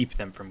keep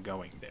them from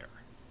going there?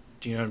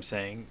 Do you know what I'm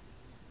saying?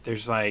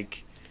 There's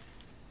like,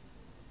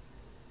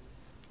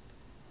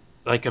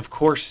 of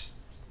course,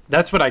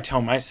 that's what I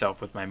tell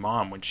myself with my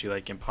mom when she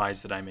like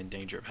implies that I'm in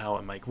danger of hell.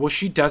 I'm like, well,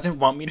 she doesn't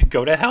want me to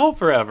go to hell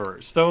forever.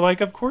 So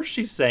like, of course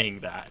she's saying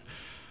that.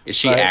 Is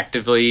she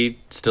actively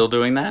still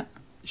doing that?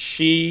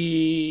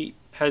 She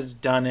has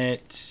done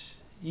it,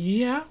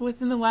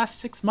 within the last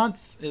 6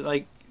 months.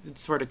 It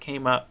sort of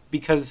came up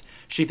because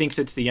she thinks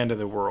it's the end of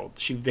the world.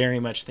 She very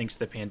much thinks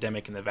the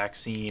pandemic and the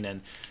vaccine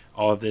and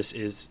all of this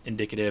is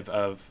indicative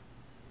of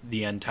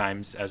the end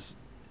times as,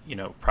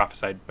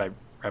 prophesied by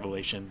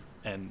Revelation.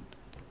 And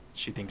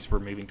she thinks we're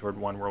moving toward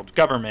one world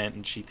government,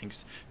 and she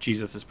thinks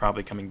Jesus is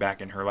probably coming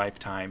back in her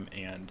lifetime.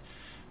 And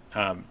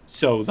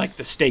so like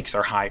the stakes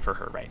are high for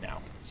her right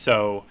now.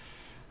 So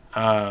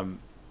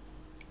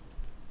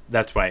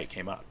that's why it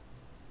came up.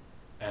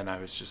 And I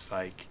was just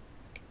like,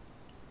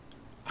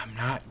 I'm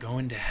not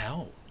going to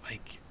hell.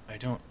 Like, I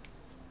don't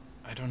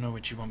know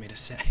what you want me to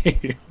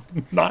say.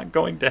 I'm not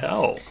going to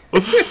hell.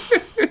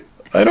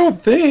 I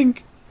don't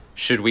think.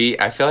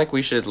 I feel like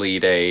we should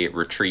lead a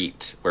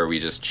retreat where we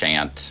just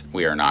chant,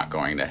 "We are not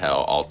going to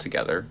hell" all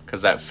together.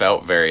 Because that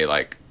felt very,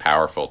 like,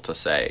 powerful to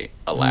say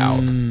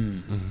aloud.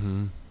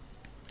 Mm-hmm.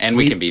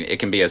 And it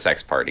can be a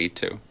sex party,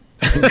 too.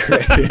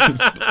 Great.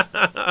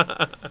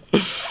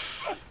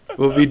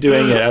 We'll be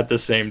doing it at the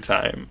same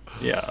time.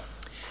 Yeah.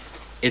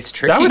 It's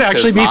tricky. That would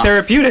actually be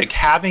therapeutic,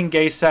 having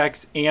gay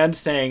sex and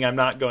saying I'm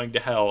not going to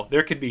hell.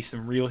 There could be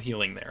some real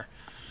healing there.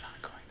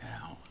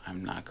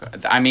 I'm not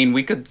going. I mean,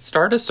 we could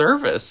start a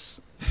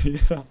service.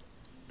 Yeah.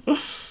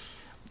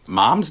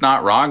 Mom's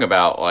not wrong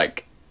about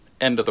like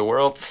end of the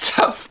world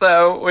stuff,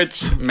 though,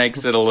 which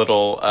makes it a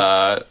little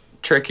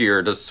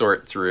trickier to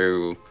sort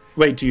through.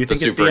 Wait, do you think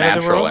the it's supernatural the end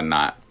of the world? And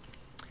not?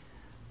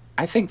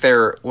 I think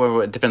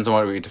it depends on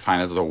what we define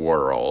as the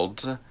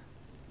world,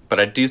 but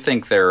I do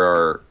think there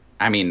are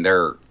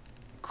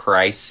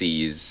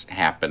crises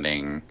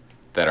happening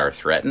that are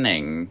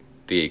threatening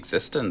the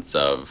existence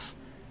of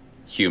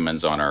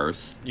humans on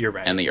Earth. You're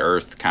right. And the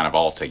Earth kind of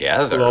all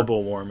together.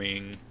 Global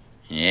warming.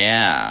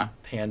 Yeah.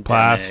 Pandemic.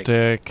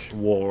 Plastic.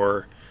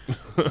 War.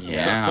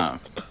 Yeah.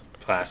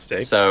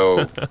 Plastic.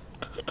 So,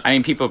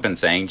 people have been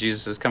saying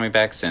Jesus is coming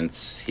back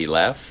since he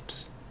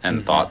left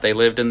and thought they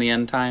lived in the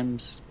end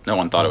times. No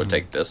one thought it would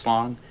take this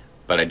long.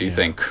 But I do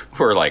think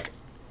we're, like,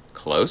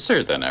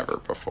 closer than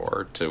ever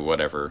before to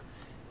whatever.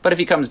 But if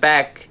he comes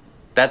back,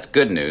 that's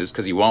good news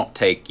because he won't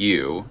take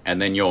you.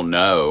 And then you'll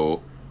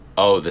know,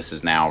 oh, this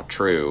is now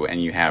true.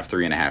 And you have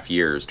 3.5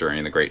 years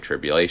during the Great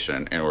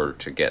Tribulation in order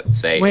to get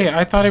saved. Wait,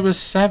 I thought it was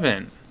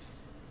 7.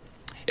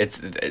 It's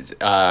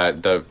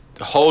the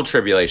whole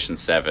tribulation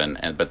 7,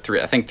 but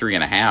I think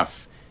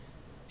 3.5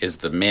 is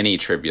the mini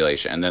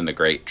tribulation, and then the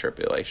Great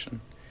Tribulation.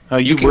 Oh,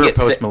 you were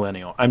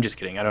post-millennial. I'm just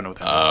kidding. I don't know what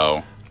that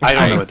means. Oh. I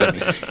don't know what that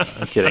means.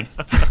 I'm kidding.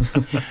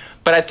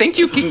 But I think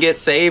you can get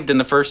saved in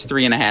the first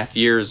 3.5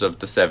 years of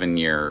the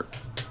 7-year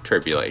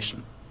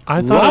tribulation.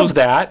 I thought Love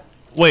that.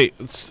 Wait,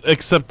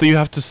 except that you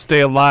have to stay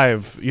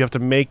alive. You have to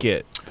make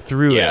it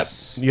through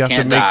it. You have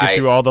to make it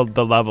through all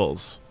the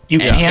levels. You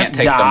can't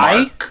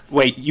die?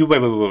 Wait.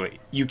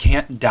 You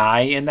can't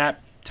die in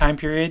that time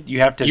period? You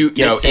have to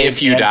get saved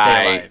if you and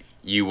die, stay alive.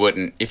 You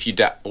wouldn't. If you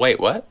die... Wait,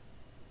 what?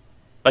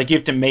 Like, you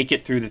have to make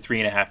it through the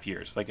 3.5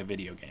 years, like a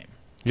video game.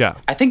 Yeah.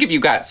 I think if you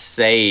got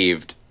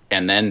saved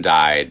and then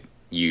died,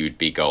 you'd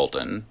be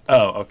golden.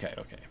 Oh, okay.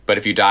 But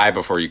if you die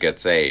before you get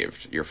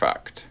saved, you're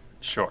fucked.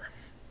 Sure.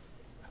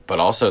 But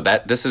also,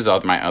 this is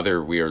my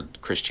other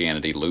weird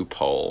Christianity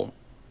loophole.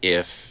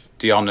 Do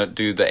y'all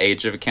do the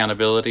age of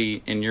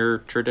accountability in your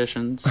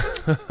traditions?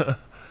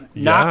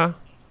 Yeah.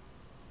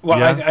 Well,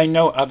 yeah. I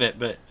know of it,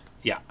 but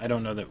yeah, I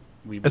don't know that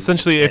we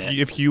essentially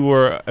if you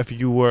were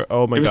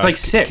oh my god, it was like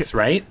 6,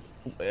 right?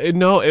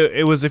 No,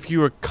 it was if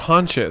you were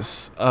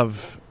conscious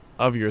of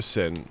your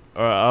sin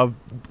or of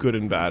good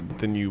and bad,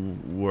 then you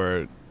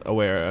were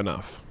aware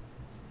enough.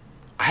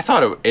 I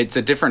thought it's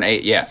a different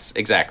age. Yes,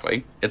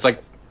 exactly. It's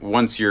like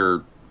once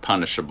you're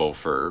punishable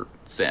for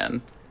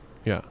sin.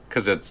 Yeah,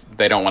 because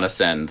they don't want to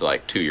send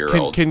like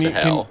 2-year-olds to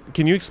hell.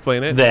 Can you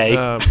explain it?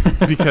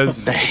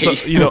 Because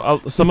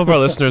some of our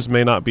listeners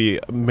may not be,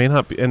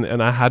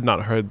 and I had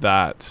not heard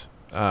that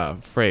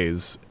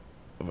phrase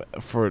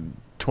for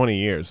 20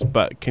 years.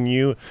 But can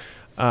you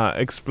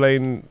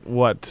explain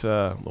what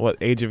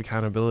age of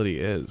accountability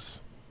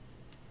is?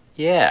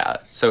 Yeah.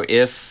 So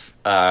if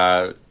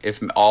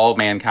all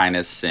mankind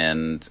has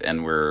sinned and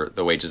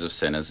the wages of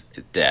sin is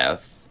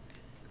death,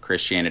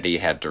 Christianity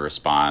had to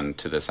respond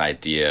to this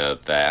idea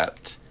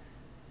that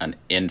an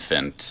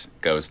infant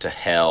goes to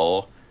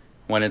hell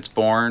when it's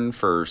born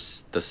for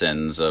the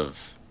sins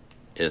of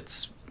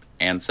its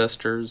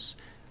ancestors.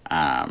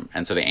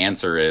 And so the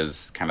answer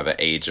is kind of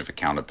the age of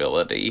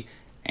accountability.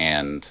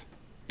 And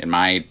in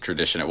my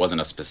tradition, it wasn't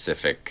a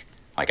specific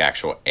like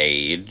actual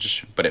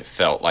age, but it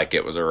felt like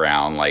it was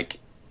around like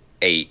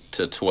 8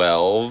 to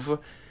 12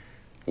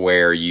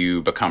 where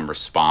you become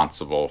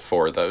responsible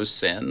for those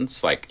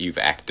sins. Like you've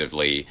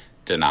actively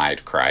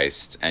denied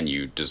Christ and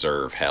you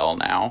deserve hell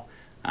now.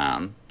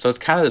 So it's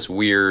kind of this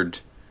weird...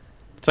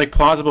 It's like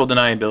plausible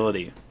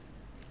deniability.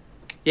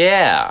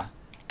 Yeah.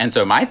 And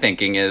so my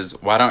thinking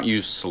is, why don't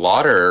you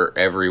slaughter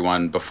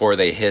everyone before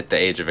they hit the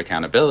age of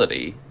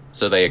accountability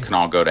so they can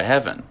all go to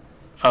heaven?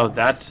 Oh,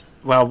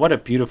 wow, what a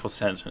beautiful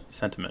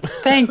sentiment.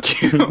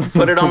 Thank you.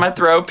 Put it on my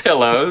throw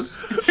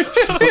pillows.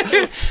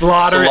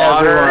 Slaughter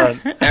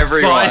everyone.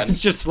 Everyone.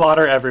 Just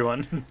slaughter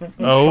everyone.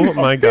 Oh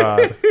my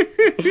God.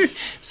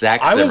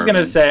 Zach Zimmerman. I was going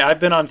to say, I've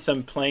been on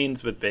some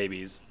planes with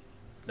babies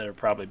that are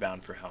probably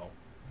bound for hell.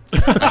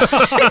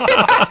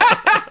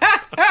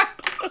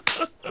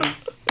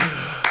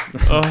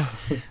 Oh.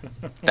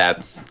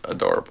 That's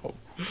adorable.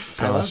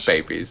 I love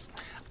babies.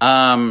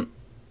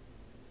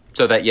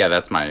 So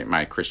that's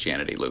my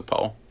Christianity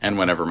loophole. And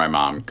whenever my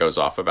mom goes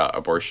off about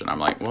abortion, I'm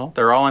like, well,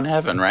 they're all in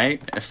heaven,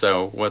 right?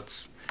 So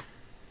what's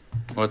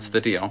the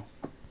deal?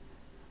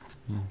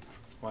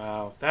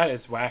 Wow, that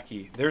is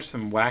wacky. There's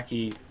some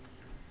wacky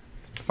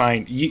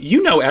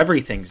you know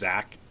everything,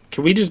 Zach.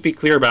 Can we just be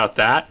clear about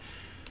that?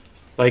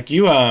 Like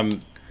you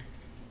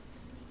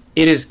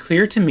it is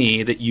clear to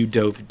me that you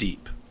dove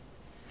deep.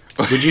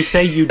 Would you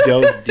say you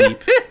dove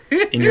deep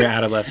in your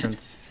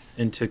adolescence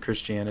into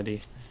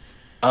Christianity?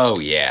 Oh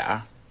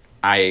yeah,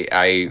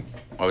 I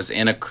was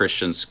in a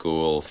Christian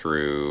school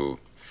through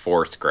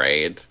 4th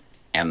grade,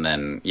 and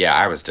then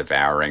I was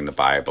devouring the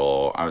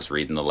Bible. I was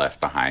reading the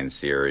Left Behind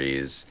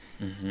series.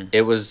 Mm-hmm.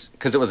 It was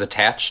because it was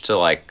attached to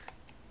like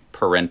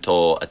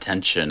parental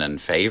attention and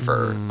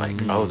favor. Mm-hmm.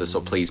 Like, oh, this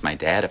will please my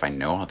dad if I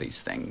know all these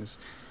things.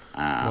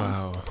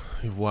 Wow.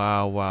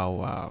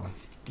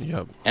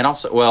 Yep. And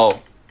also,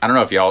 well, I don't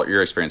know if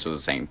your experience was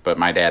the same, but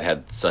my dad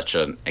had such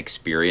an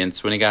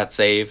experience when he got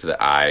saved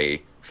that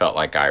I felt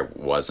like I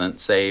wasn't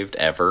saved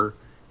ever,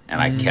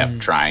 and I kept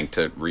trying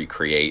to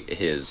recreate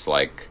his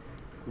like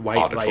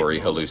auditory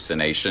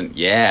hallucination.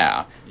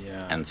 Yeah.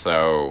 And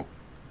so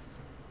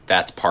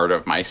that's part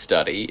of my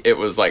study. It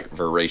was like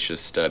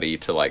voracious study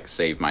to like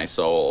save my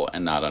soul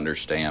and not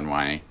understand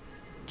why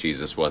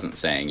Jesus wasn't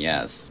saying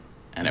yes.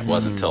 And it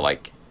wasn't until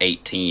like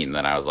 18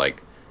 that I was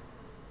like,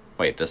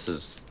 wait,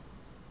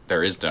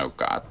 there is no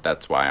God.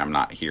 That's why I'm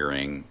not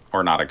hearing,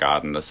 or not a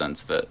God in the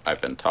sense that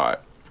I've been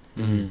taught.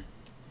 Mm-hmm.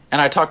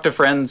 And I talked to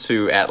friends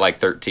who at like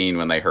 13,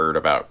 when they heard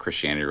about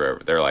Christianity,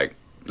 they're like,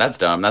 that's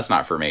dumb. That's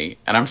not for me.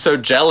 And I'm so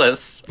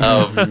jealous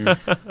of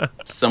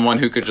someone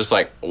who could just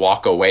like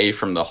walk away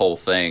from the whole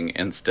thing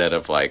instead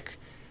of like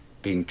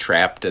being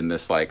trapped in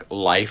this like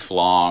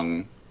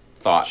lifelong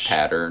thought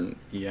pattern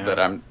that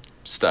I'm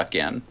stuck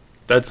in.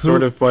 That's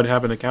sort of what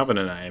happened to Calvin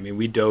and I. I mean,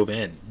 we dove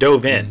in,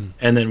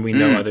 and then we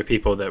know other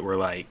people that were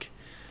like,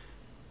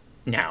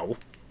 now,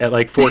 at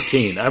like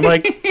 14. I'm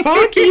like,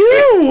 fuck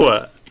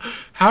you!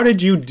 How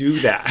did you do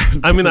that?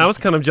 I mean, I was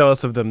kind of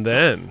jealous of them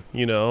then,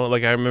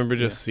 Like, I remember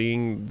just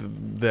seeing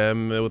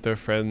them with their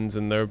friends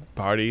and their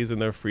parties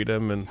and their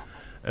freedom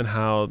and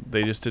how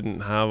they just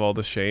didn't have all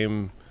the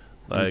shame,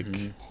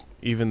 like,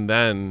 even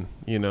then,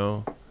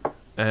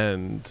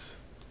 And,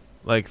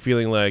 like,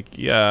 feeling like,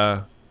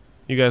 yeah...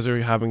 You guys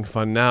are having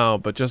fun now,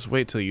 but just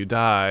wait till you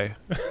die.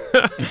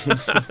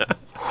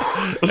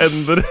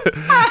 and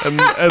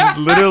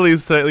literally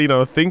say,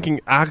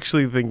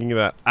 actually thinking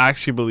that,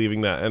 actually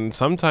believing that, and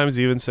sometimes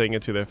even saying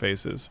it to their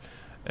faces.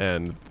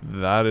 And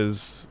that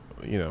is,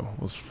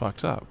 was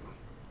fucked up.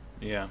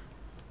 Yeah.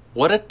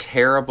 What a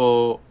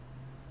terrible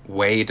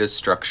way to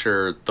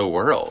structure the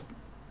world.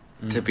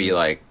 To be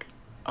like,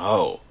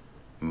 oh,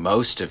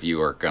 most of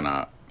you are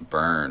gonna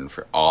burn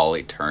for all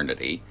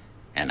eternity.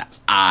 And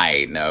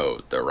I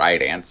know the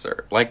right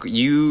answer. Like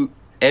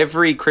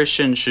every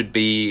Christian should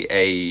be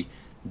a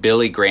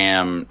Billy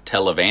Graham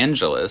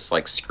televangelist,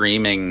 like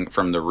screaming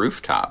from the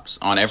rooftops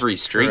on every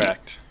street.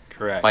 Correct.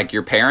 Correct. Like,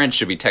 your parents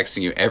should be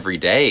texting you every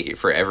day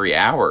for every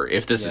hour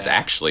if this is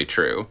actually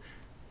true.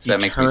 So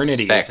that makes me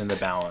suspect. Eternity is in the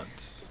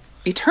balance.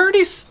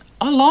 Eternity's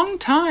a long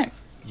time.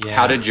 Yeah.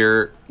 How did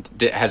do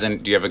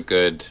you have a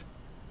good...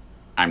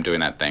 I'm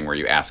doing that thing where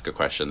you ask a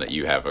question that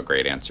you have a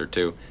great answer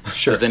to.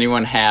 Sure. Does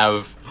anyone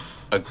have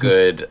a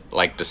good,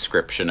 like,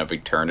 description of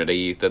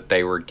eternity that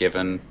they were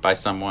given by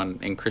someone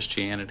in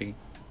Christianity?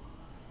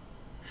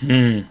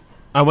 I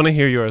want to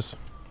hear yours.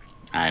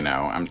 I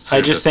know.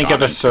 I just think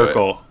of a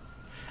circle.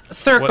 A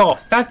circle.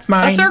 What? That's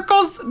mine. A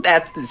circle's...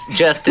 That's...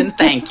 Justin,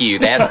 thank you.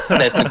 That's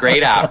a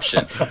great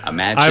option.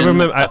 Imagine... I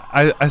remember...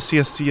 I see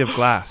a sea of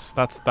glass.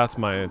 That's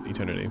my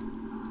eternity.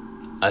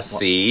 A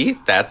sea?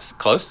 That's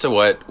close to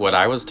what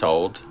I was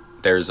told.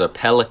 There's a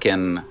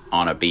pelican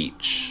on a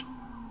beach,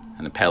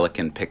 and the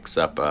pelican picks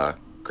up a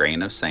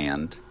grain of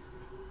sand,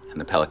 and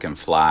the pelican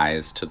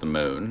flies to the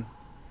moon.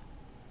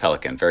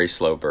 Pelican, very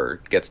slow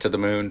bird, gets to the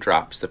moon,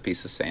 drops the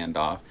piece of sand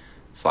off,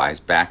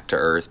 flies back to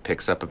Earth,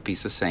 picks up a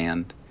piece of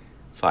sand,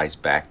 flies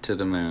back to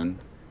the moon,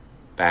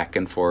 back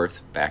and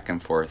forth, back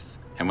and forth.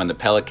 And when the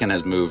pelican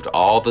has moved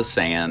all the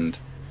sand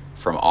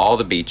from all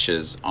the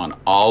beaches on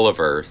all of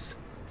Earth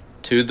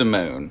to the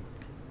moon,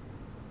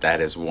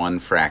 that is 1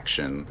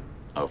 fraction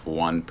of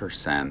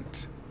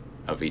 1%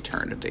 of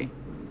eternity.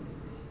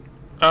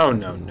 Oh,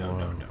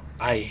 no.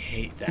 I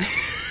hate that.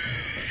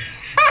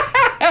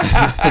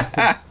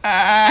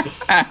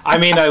 I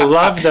mean, I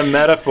love the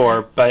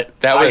metaphor, but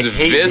that was I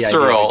hate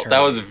visceral. That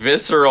was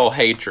visceral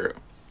hatred.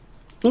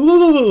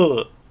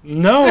 Ugh.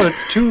 No,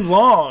 it's too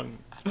long.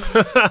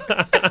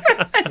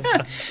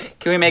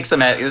 Can we make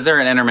some? Is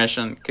there an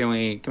intermission? Can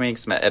we make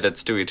some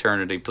edits to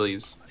eternity,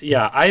 please?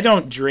 Yeah, I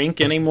don't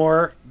drink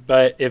anymore,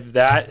 but if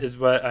that is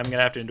what I'm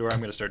gonna have to endure, I'm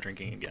gonna start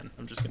drinking again.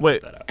 I'm just gonna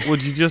put that out.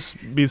 Would you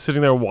just be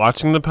sitting there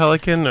watching the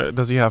pelican? Or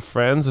does he have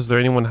friends? Is there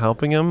anyone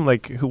helping him?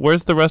 Like,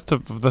 where's the rest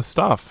of the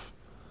stuff?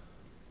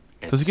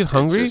 Does he get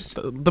hungry?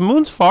 The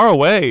moon's far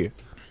away.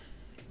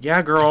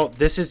 Yeah, girl,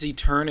 this is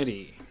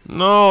eternity.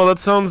 No, that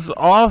sounds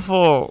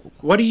awful.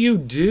 What do?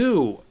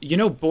 You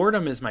know,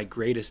 boredom is my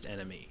greatest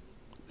enemy.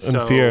 And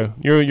fear.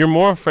 You're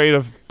more afraid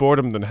of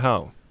boredom than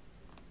hell.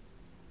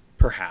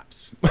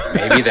 Perhaps.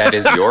 Maybe that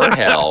is your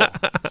hell.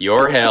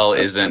 Your hell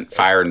isn't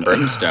fire and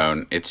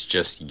brimstone. It's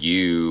just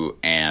you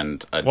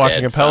and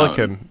watching dead a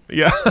pelican. Phone.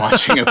 Yeah.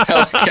 Watching a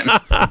pelican.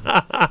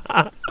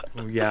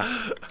 Oh,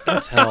 yeah.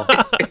 That's hell.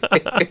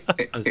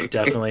 That's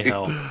definitely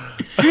hell.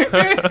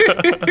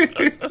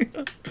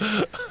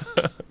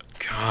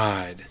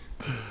 God.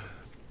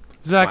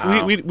 Zach,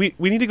 wow. we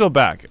need to go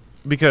back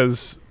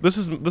because this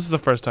is the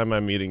first time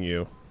I'm meeting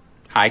you.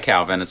 Hi,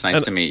 Calvin. It's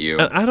nice to meet you.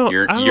 And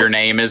your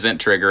name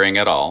isn't triggering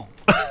at all.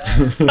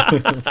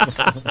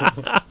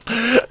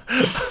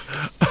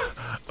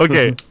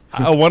 Okay,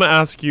 I want to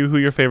ask you who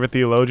your favorite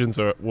theologians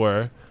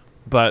were,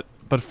 but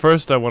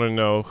first I want to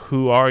know,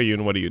 who are you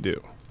and what do you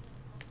do?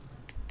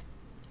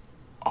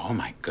 Oh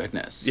my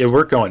goodness. Yeah,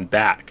 we're going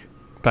back.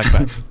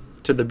 Back.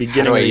 To the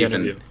beginning of the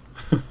interview.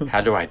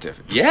 How do I do?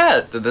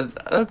 Yeah,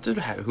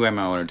 who am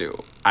I want to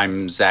do?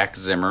 I'm Zach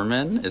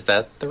Zimmerman. Is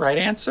that the right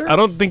answer? I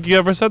don't think you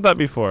ever said that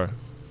before.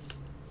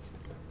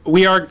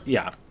 We are,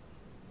 yeah.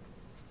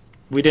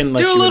 We didn't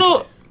let do you a little.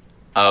 into it.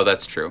 Oh,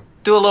 that's true.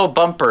 Do a little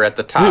bumper at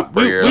the top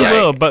we where you're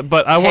will, but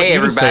I want hey,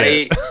 you to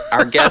say everybody,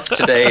 our guest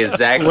today is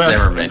Zach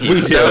Zimmerman.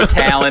 He's so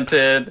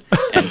talented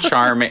and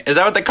charming. Is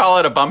that what they call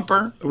it, a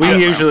bumper? We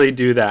usually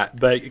do that,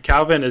 but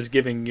Calvin is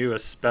giving you a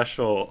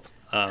special...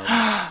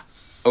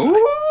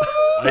 Ooh!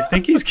 I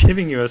think he's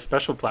giving you a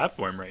special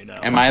platform right now.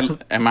 Am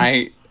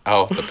I?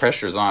 Oh, the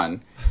pressure's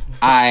on.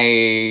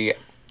 I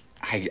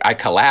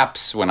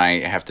collapse when I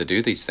have to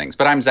do these things.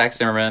 But I'm Zach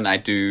Zimmerman. I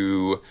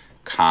do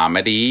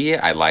comedy.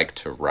 I like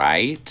to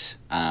write,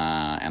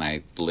 and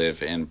I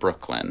live in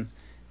Brooklyn.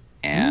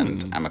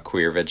 And I'm a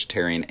queer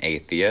vegetarian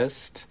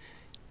atheist,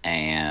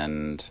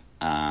 and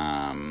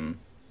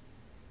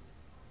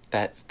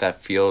that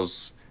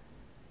feels.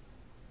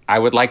 I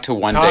would like to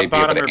one day be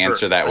able to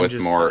answer that with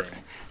more.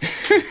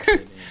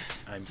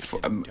 I'm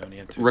kidding. Don't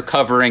answer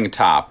recovering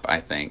top, I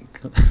think.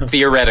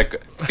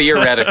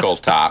 Theoretical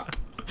top,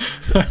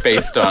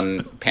 based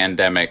on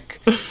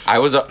pandemic. I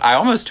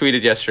almost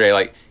tweeted yesterday,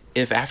 like,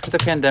 if after the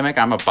pandemic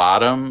I'm a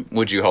bottom,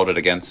 would you hold it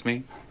against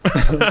me?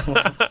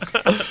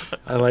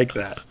 I like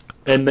that.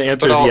 And the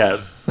answer is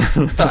yes.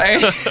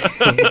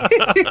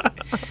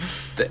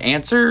 The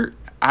answer,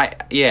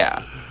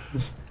 yeah.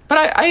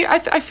 But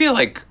I feel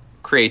like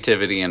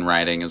creativity and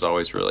writing is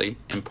always really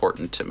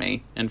important to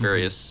me in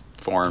various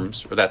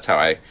forms. Or that's how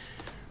I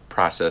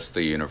process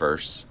the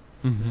universe.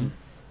 Mm-hmm.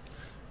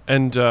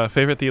 And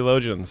favorite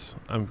theologians?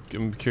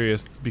 I'm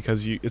curious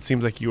because it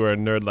seems like you are a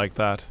nerd like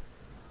that.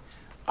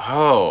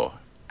 Oh,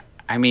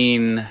 I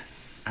mean,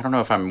 I don't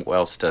know if I'm that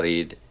well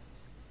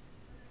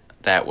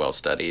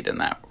studied in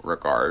that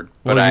regard.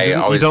 But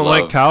you don't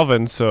like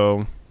Calvin,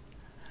 so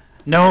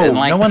no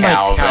one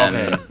likes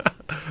Calvin.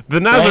 The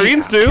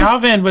Nazarenes do.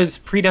 Calvin was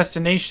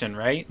predestination,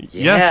 right?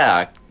 Yeah.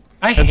 Yes.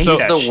 I hate that.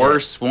 It's the shit.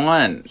 worst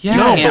one. Yeah.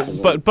 No,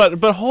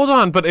 but hold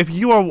on. But if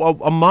you are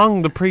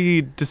among the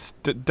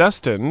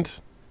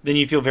predestined, then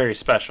you feel very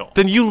special.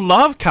 Then you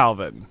love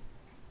Calvin.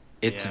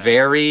 It's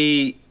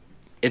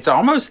it's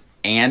almost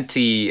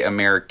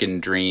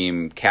anti-American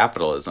dream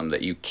capitalism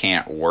that you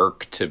can't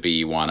work to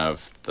be one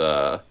of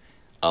the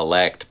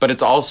elect, but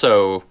it's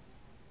also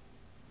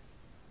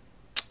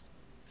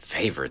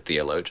favorite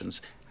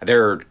theologians.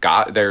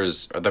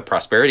 There's the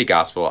prosperity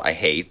gospel I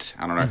hate.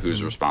 I don't know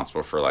who's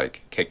responsible for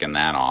like kicking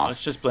that off.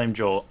 Let's just blame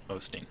Joel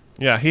Osteen.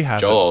 Yeah, he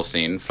has Joel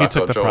Osteen. Fuck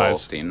took the Joel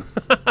prize. Osteen.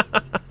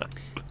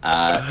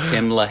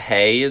 Tim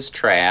LaHaye is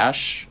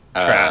trash.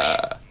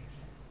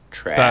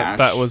 Trash.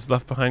 That was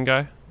Left Behind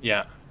guy?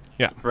 Yeah.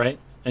 Yeah. Right?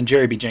 And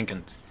Jerry B.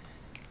 Jenkins.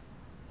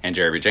 And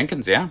Jerry B.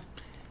 Jenkins, yeah.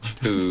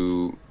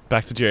 Who...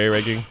 Back to Jerry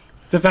rigging.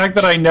 The fact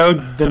that I know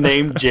the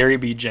name Jerry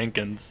B.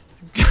 Jenkins.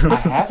 I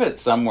have it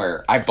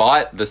somewhere. I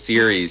bought the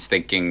series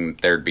thinking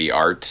there'd be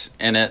art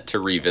in it to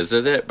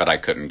revisit it, but I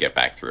couldn't get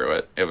back through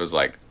it. It was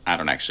like, I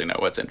don't actually know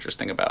what's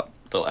interesting about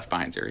the Left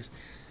Behind series.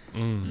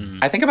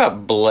 I think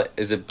about,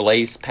 is it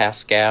Blaise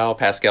Pascal?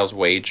 Pascal's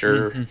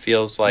Wager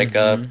feels like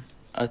a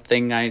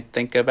thing I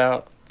think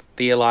about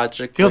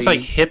theologically. Feels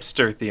like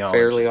hipster theology.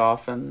 Fairly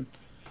often.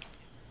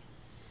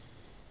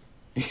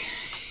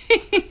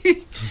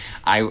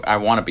 I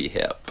want to be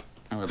hip.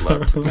 I would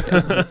love to be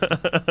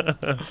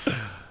hip.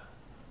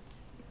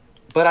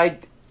 But I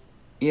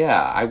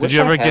wish. Did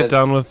you ever get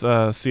down with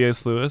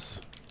C.S.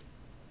 Lewis?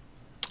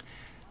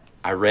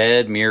 I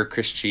read Mere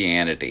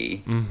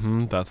Christianity.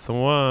 Mm-hmm, that's the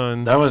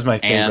one. That was my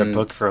favorite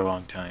book for a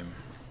long time.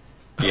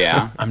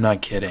 Yeah. I'm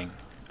not kidding.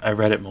 I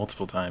read it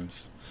multiple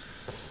times.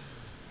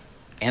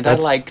 And I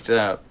liked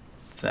sad.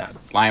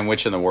 Lion,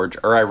 Witch, and the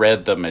Wardrobe. Or I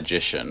read The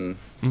Magician,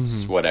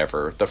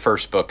 whatever. The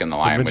first book in The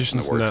Lion, Witch,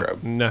 and the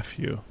Wardrobe.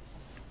 Nephew.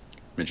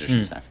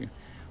 Magician's Nephew.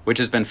 Which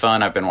has been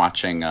fun. I've been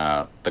watching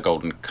The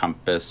Golden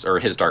Compass, or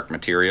His Dark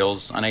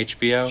Materials on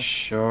HBO.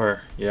 Sure,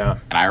 yeah.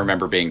 And I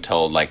remember being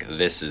told, like,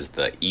 this is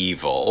the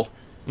evil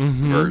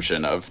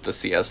version of the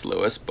C.S.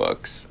 Lewis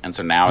books. And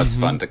so now it's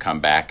fun to come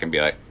back and be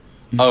like,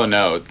 oh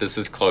no, this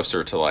is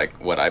closer to, like,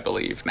 what I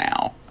believe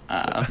now.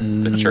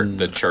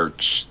 The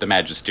church, the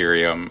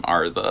magisterium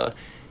are the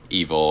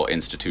evil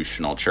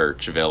institutional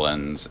church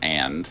villains,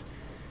 and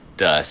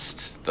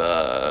dust,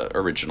 the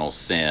original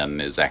sin,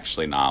 is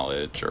actually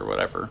knowledge or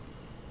whatever.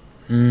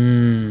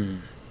 I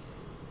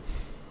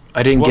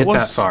didn't get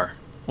that far.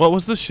 What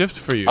was the shift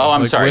for you? Oh,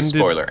 I'm sorry,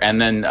 spoiler.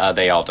 And then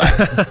they all died.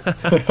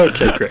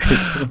 Okay, great.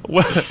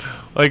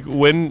 Like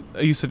when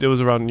you said it was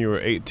around you were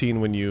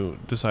 18 when you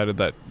decided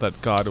that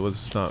God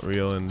was not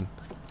real and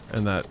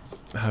that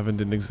heaven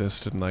didn't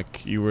exist, and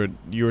like you were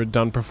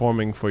done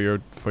performing for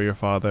your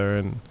father,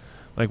 and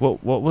like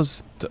what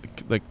was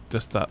like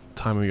just that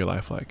time of your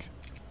life like?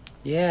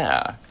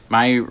 Yeah,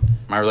 my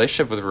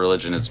relationship with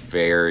religion is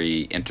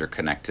very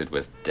interconnected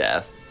with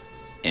death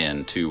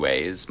in two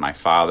ways. My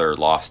father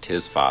lost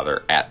his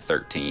father at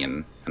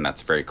 13, and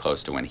that's very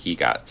close to when he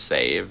got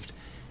saved.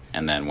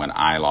 And then when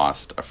I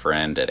lost a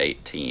friend at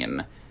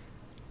 18,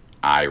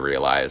 I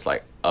realized,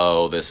 like,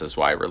 oh, this is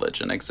why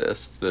religion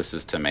exists. This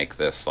is to make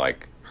this,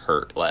 like,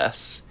 hurt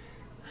less.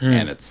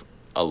 And it's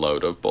a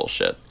load of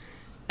bullshit.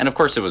 And, of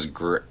course, it was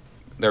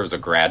there was a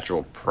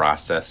gradual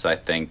process, I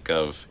think,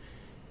 of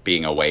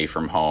being away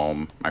from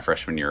home my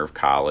freshman year of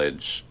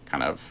college,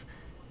 kind of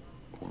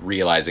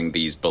realizing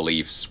these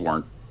beliefs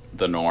weren't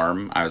the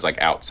norm. I was like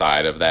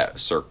outside of that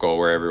circle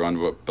where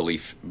everyone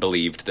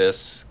believed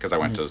this, because I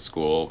went to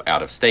school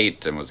out of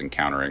state and was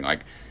encountering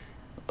like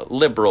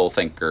liberal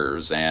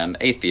thinkers and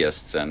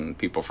atheists and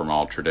people from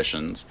all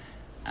traditions.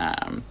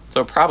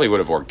 So it probably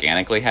would have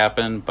organically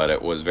happened, but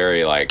it was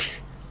very like,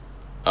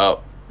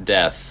 oh,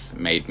 death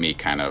made me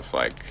kind of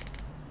like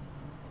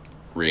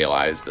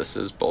realize this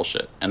is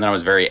bullshit. And then I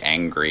was very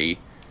angry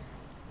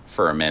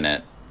for a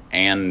minute,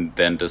 and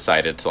then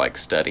decided to like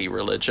study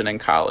religion in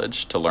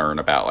college to learn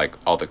about like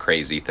all the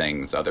crazy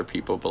things other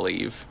people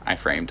believe. I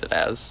framed it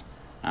as,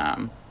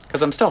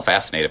 because I'm still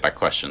fascinated by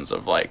questions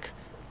of like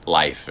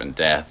life and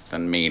death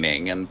and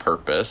meaning and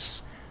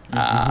purpose,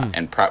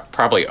 and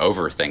probably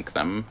overthink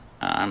them,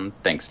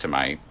 thanks to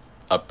my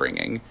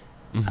upbringing.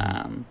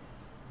 And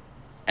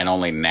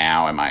only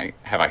now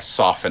have I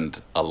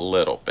softened a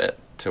little bit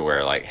to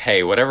where like,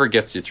 hey, whatever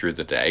gets you through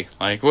the day,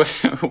 like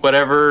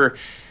whatever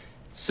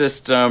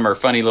system or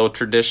funny little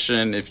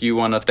tradition, if you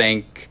want to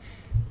thank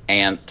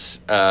Aunt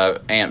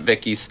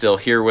Vicky's still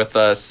here with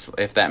us,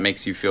 if that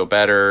makes you feel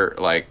better,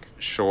 like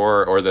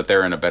sure, or that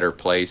they're in a better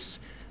place.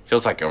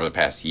 Feels like over the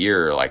past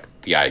year, like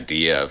the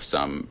idea of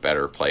some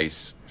better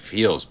place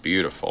feels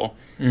beautiful.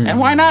 And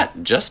why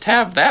not just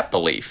have that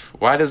belief?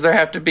 Why does there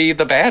have to be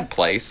the bad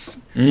place?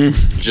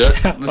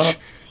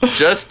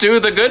 Just do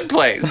the good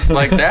place.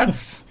 Like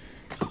that's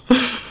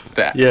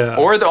that. Yeah.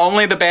 Or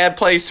only the bad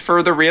place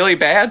for the really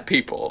bad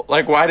people.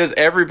 Like why does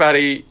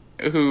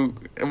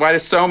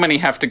so many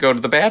have to go to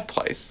the bad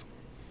place?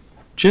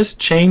 Just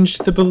change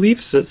the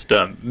belief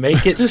system.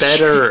 Make it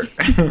better.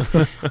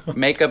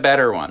 Make a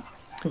better one.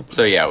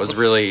 So yeah, it was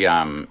really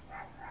it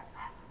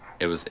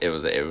was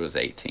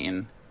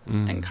 18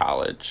 in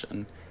college,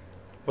 and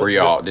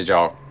did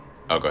y'all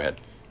oh, go ahead.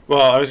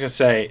 Well, I was going to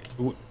say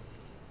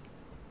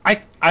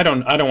I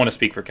don't want to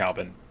speak for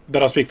Calvin,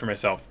 but I'll speak for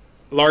myself.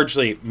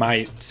 Largely,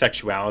 my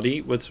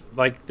sexuality was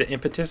like the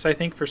impetus, I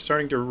think, for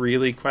starting to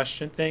really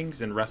question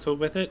things and wrestle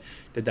with it.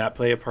 Did that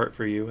play a part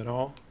for you at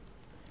all?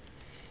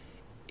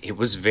 It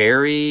was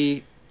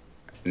very...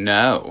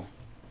 No.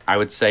 I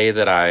would say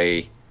that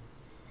I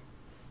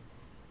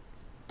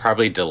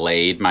probably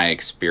delayed my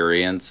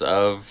experience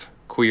of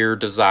queer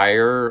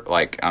desire,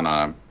 like on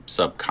a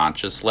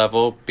subconscious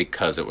level,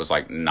 because it was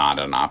like not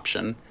an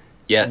option.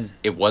 Yet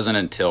it wasn't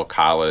until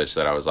college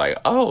that I was like,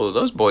 oh,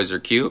 those boys are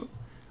cute.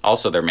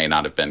 Also, there may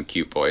not have been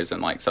cute boys in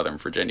like Southern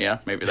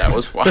Virginia. Maybe that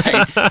was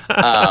why.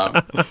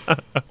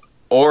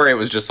 Or it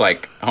was just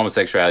like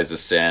homosexuality is a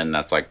sin.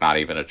 That's like not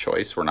even a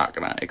choice. We're not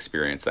going to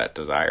experience that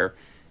desire.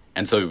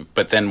 And so,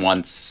 but then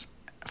once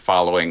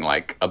following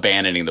like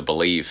abandoning the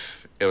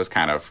belief, it was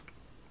kind of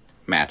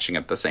matching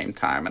at the same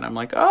time. And I'm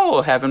like,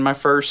 oh, having my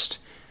first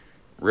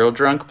real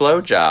drunk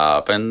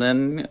blowjob, and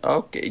then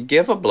okay,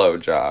 give a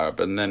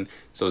blowjob, and then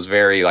so it was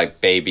very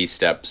like baby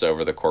steps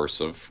over the course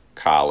of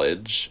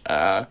college.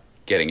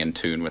 Getting in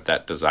tune with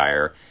that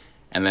desire,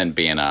 and then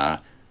being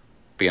a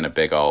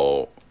big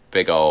old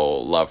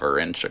lover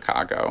in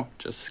Chicago,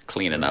 just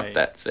cleaning up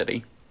that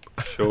city.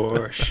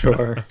 Sure.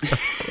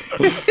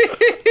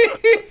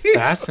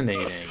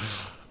 Fascinating.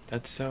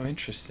 That's so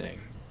interesting.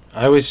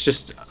 I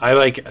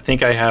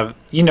think I have,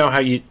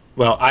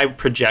 I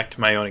project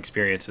my own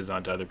experiences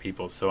onto other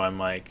people. So I'm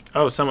like,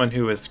 oh, someone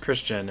who is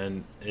Christian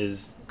and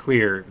is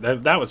queer,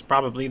 that was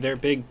probably their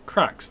big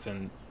crux.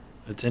 And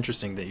it's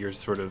interesting that you're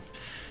sort of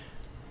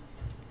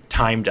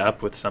timed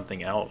up with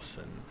something else.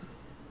 And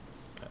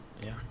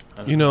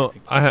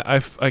I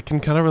can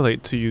kind of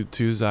relate to you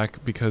too,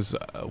 Zach, because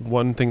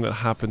one thing that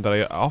happened that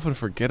I often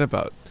forget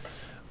about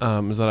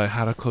is that I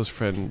had a close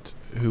friend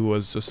who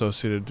was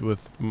associated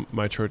with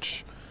my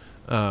church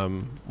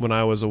when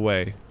I was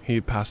away.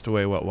 He passed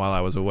away while I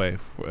was away,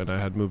 and I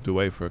had moved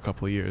away for a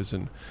couple of years,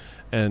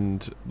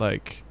 and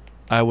like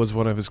I was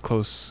one of his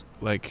close,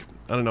 like,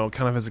 I don't know,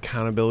 kind of his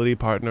accountability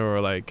partner, or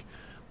like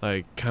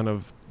kind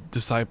of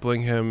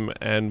discipling him.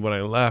 And when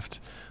I left,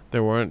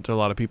 there weren't a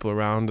lot of people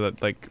around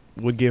that like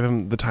would give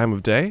him the time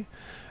of day,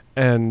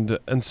 and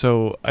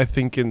so I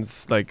think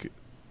it's like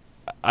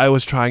I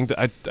was trying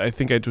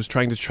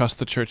to trust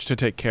the church to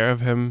take care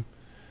of him.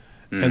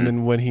 And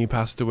then when he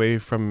passed away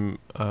from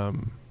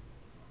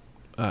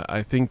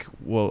I think,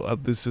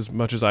 this as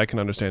much as I can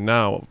understand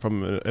now,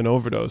 from an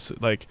overdose,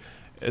 like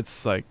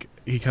it's like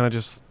he kind of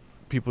just,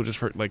 people just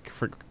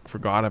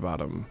forgot about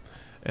him,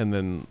 and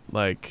then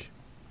like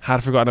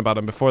had forgotten about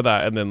him before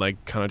that, and then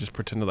like kind of just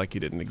pretended like he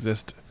didn't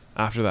exist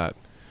after that,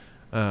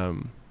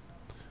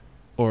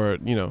 or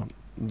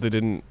they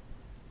didn't.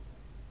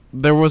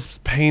 There was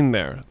pain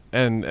there,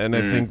 and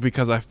I think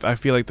because I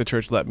feel like the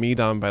church let me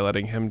down by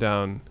letting him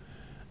down,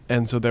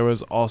 and so there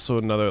was also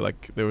another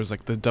there was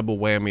the double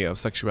whammy of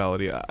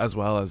sexuality as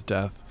well as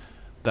death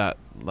that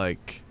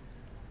like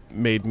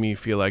made me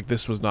feel like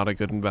this was not a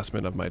good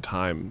investment of my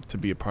time to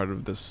be a part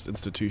of this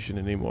institution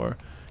anymore,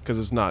 because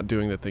it's not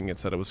doing the thing it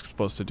said it was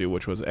supposed to do,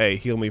 which was A,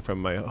 heal me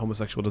from my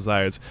homosexual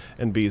desires,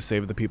 and B,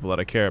 save the people that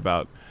I care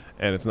about.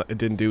 And it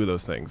didn't do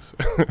those things.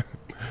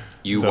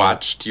 You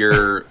watched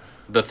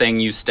the thing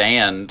you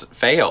stand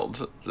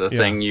failed. The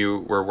thing you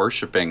were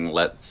worshiping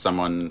let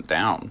someone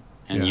down,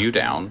 and you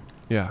down.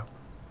 Yeah.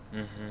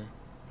 Mm-hmm.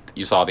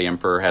 You saw the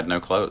emperor had no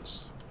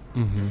clothes.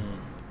 Mm-hmm.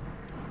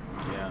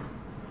 Yeah.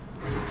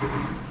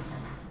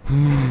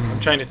 I'm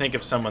trying to think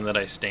of someone that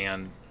I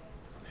stand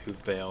who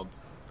failed.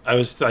 I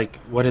was like,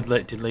 what did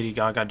Lady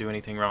Gaga do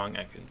anything wrong?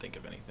 I couldn't think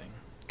of anything.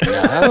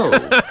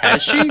 No.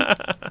 Has she?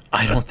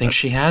 I don't think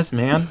she has,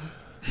 man.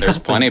 There's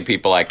plenty of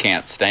people I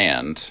can't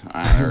stand.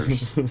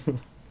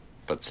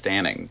 But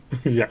standing.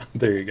 Yeah,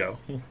 there you go.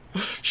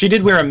 She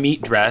did wear a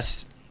meat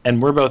dress,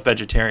 and we're both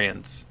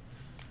vegetarians.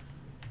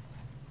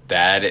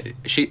 Has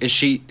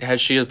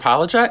she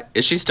apologized?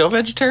 Is she still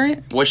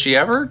vegetarian? Was she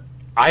ever?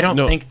 I don't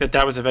think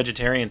that was a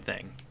vegetarian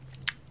thing.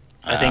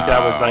 I think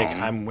that was like,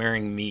 I'm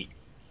wearing meat.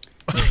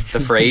 The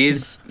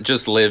phrase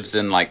just lives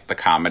in like the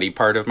comedy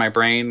part of my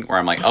brain, where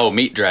I'm like, oh,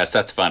 meat dress,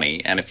 that's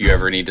funny. And if you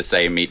ever need to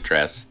say meat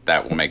dress,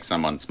 that will make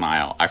someone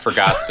smile. I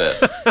forgot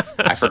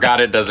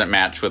it doesn't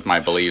match with my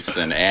beliefs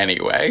in any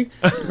way.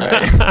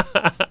 Right?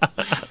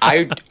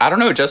 I don't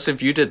know, just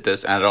if you did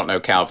this, and I don't know,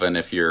 Calvin,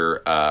 if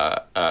you're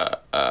a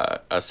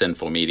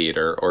sinful meat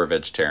eater or a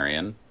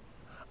vegetarian.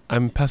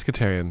 I'm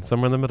pescatarian,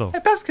 somewhere in the middle. Hey,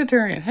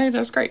 pescatarian. Hey,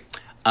 that's great.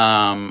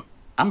 I'm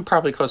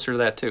probably closer to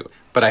that too.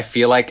 But I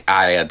feel like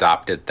I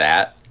adopted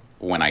that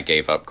when I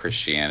gave up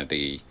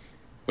Christianity,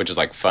 which is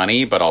like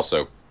funny, but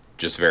also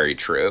just very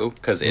true,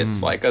 because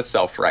it's like a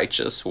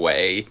self-righteous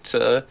way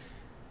to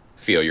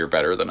feel you're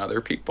better than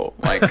other people.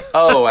 Like,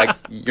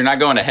 you're not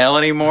going to hell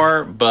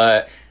anymore,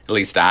 but at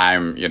least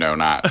I'm,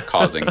 not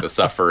causing the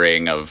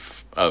suffering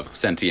of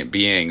sentient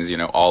beings,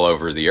 all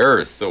over the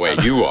earth the way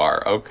you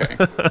are. Okay.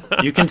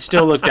 You can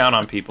still look down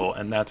on people,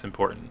 and that's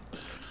important.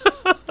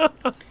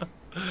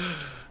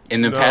 In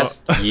the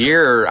past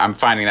year, I'm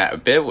finding that a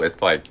bit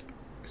with like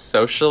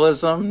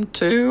socialism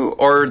too,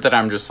 or that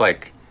I'm just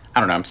like, I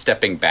don't know, I'm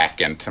stepping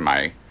back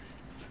into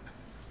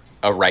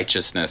a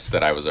righteousness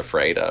that I was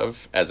afraid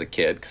of as a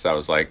kid, because I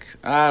was like,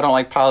 I don't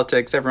like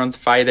politics, everyone's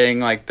fighting,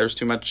 like there's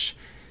too much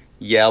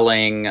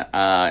yelling,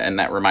 and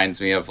that reminds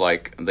me of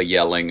like the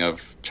yelling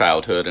of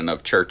childhood and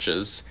of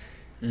churches.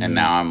 And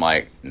now I'm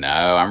like, no,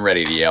 I'm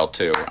ready to yell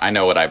too. I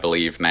know what I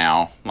believe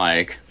now.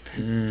 Like,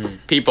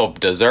 people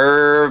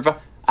deserve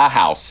a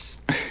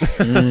house.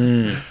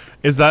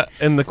 Is that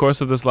in the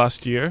course of this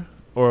last year,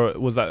 or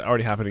was that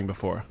already happening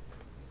before?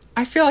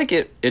 I feel like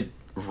it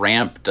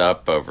ramped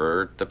up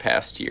over the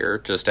past year,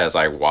 just as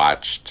I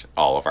watched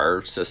all of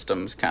our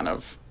systems kind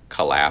of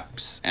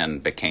collapse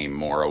and became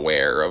more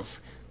aware of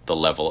the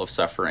level of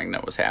suffering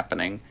that was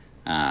happening.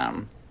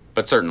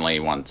 But certainly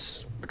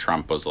once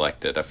Trump was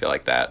elected, I feel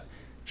like that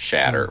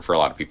for a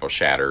lot of people,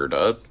 shattered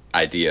a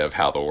idea of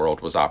how the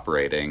world was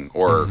operating,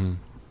 or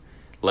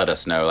let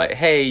us know, like,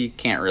 hey, you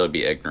can't really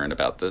be ignorant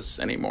about this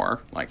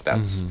anymore. Like,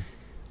 that's,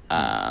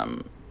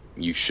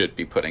 you should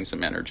be putting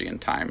some energy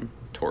and time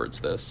towards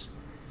this.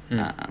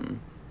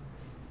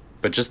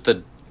 But just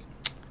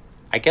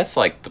I guess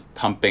like the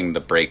pumping the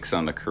brakes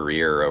on the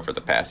career over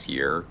the past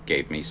year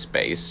gave me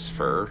space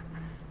for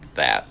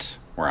that,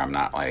 where I'm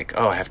not like,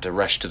 oh, I have to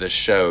rush to this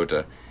show.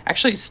 To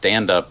actually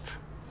stand up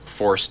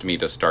forced me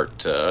to start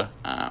to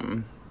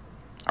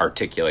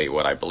articulate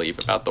what I believe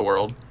about the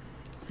world.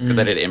 Because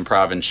I did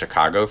improv in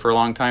Chicago for a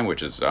long time,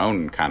 which is its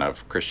own kind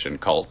of Christian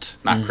cult.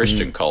 Not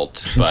Christian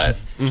cult, but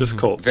just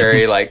cult.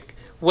 Very like,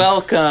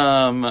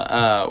 welcome,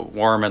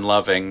 warm and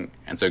loving.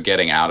 And so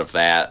getting out of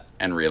that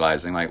and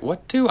realizing, like,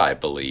 what do I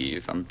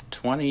believe? I'm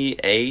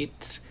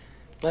 28.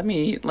 Let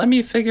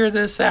me figure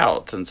this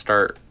out and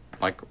start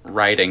like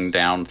writing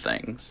down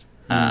things.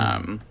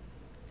 So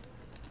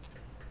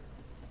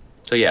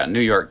yeah, New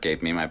York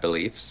gave me my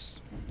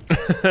beliefs.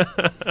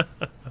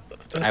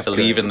 I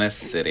believe in this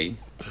city.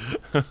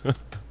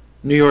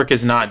 New York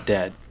is not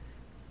dead.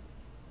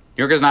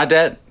 New York is not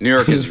dead. New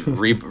York is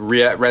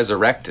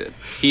resurrected.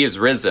 He is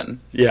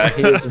risen. Yeah,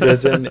 he is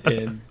risen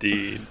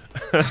indeed.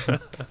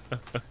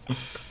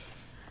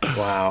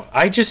 Wow.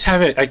 I just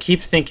have it. I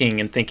keep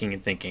thinking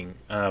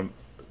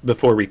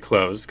before we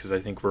close, because I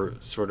think we're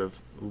sort of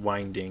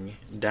winding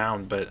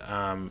down. But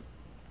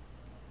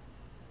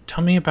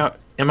tell me about,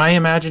 am I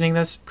imagining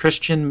this?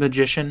 Christian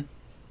magician?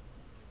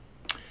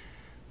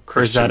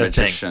 Christian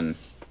magician.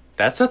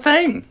 That's a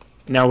thing.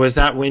 Now, was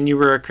that when you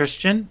were a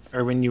Christian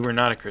or when you were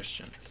not a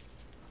Christian?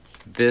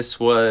 This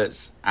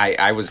was,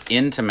 I was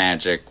into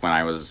magic when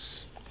I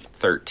was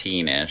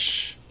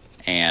 13-ish,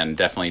 and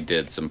definitely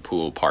did some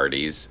pool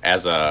parties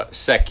as a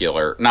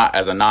secular, not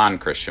as a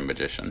non-Christian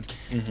magician.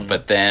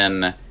 But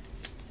then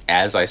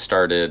as I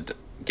started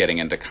getting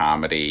into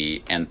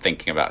comedy and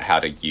thinking about how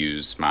to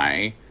use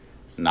my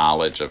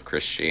knowledge of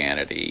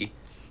Christianity,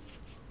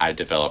 I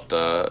developed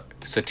a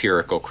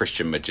satirical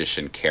Christian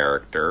magician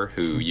character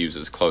who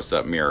uses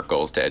close-up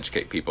miracles to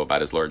educate people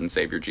about his Lord and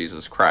Savior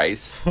Jesus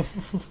Christ.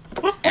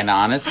 And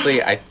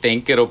honestly, I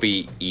think it'll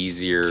be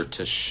easier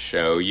to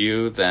show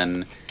you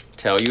than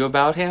tell you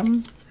about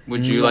him.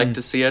 Would you like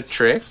to see a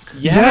trick?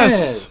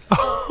 Yes.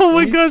 Oh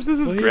my gosh, this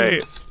is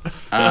great.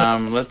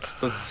 Let's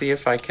see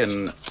if I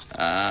can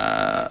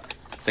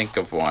think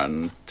of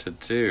one to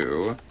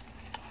do.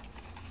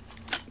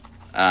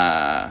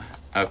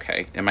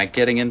 Okay, am I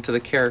getting into the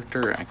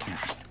character? I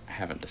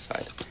haven't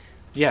decided.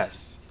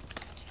 Yes.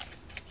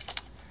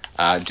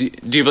 Do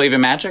you believe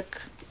in magic?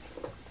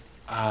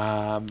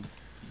 Yes.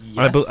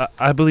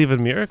 I believe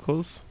in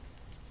miracles.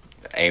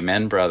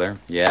 Amen, brother.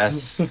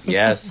 Yes,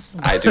 yes,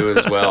 I do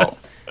as well.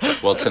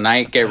 Well,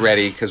 tonight, get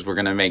ready, because we're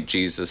going to make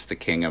Jesus the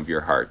king of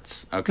your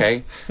hearts,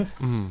 okay?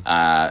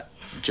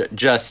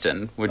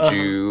 Justin, would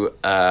you...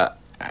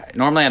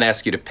 normally I'd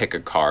ask you to pick a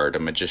card, a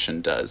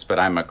magician does, but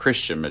I'm a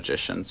Christian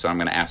magician, so I'm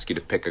going to ask you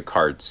to pick a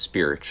card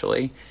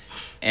spiritually.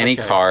 Any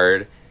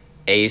card,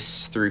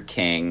 ace through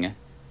king,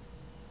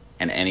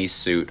 and any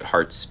suit,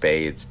 hearts,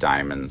 spades,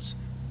 diamonds,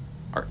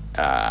 or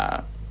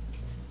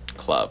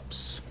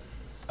clubs.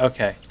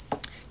 Okay.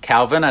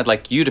 Calvin, I'd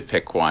like you to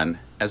pick one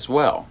as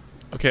well.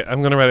 Okay,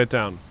 I'm going to write it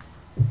down.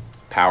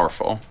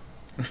 Powerful.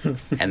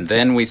 And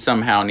then we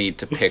somehow need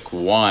to pick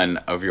one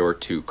of your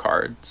two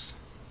cards.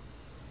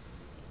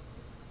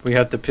 We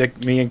have to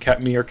pick, me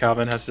or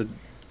Calvin has to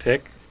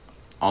pick?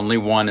 Only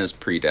one is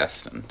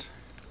predestined.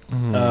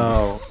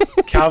 Oh.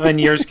 Calvin,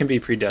 yours can be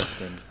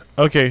predestined.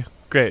 Okay,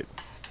 great.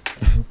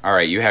 All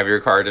right, you have your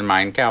card in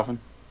mind, Calvin?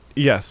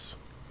 Yes.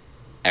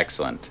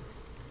 Excellent.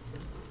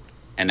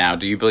 And now,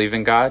 do you believe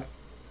in God?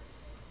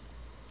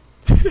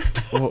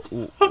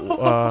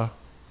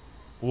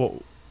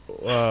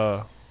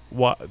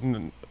 What?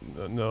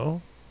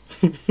 No.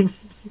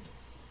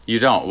 You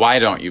don't. Why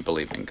don't you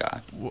believe in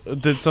God?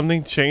 Did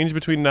something change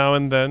between now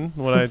and then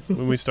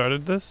when we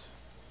started this?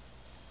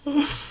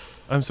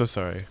 I'm so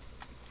sorry.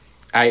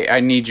 I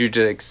need you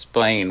to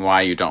explain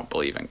why you don't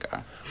believe in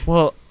God.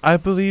 Well, I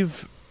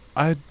believe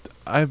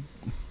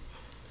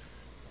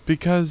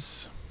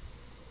because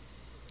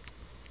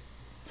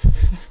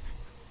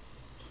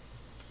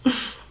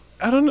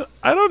I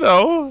don't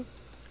know.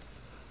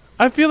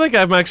 I feel like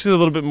I'm actually a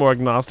little bit more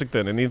agnostic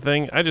than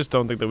anything. I just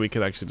don't think that we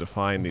could actually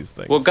define these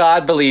things. Well,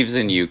 God believes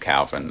in you,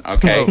 Calvin,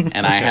 okay?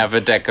 And I have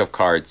a deck of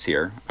cards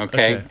here,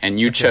 okay? And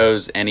you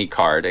chose any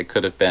card. It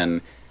could have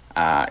been,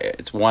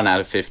 it's 1 out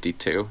of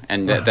 52.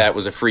 And that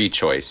was a free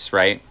choice,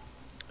 right?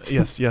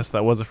 Yes,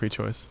 that was a free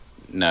choice.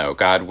 No,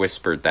 God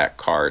whispered that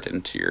card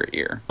into your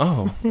ear.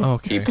 Oh,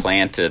 okay. He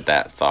planted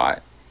that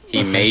thought.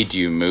 He made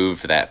you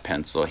move that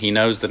pencil. He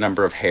knows the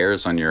number of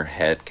hairs on your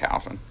head,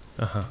 Calvin.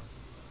 Uh-huh.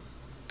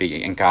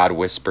 And God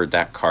whispered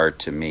that card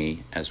to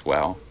me as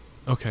well.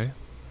 Okay.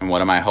 And what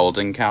am I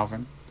holding,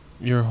 Calvin?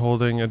 You're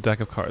holding a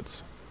deck of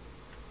cards.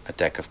 A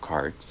deck of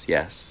cards,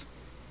 yes.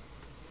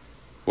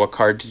 What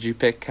card did you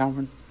pick,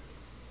 Calvin?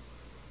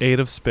 8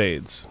 of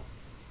spades.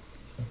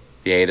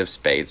 The 8 of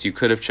spades. You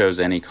could have chose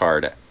any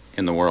card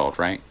in the world,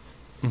 right?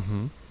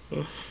 Mm-hmm.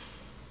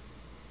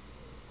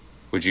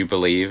 Would you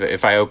believe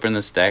if I open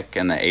this deck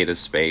and the 8 of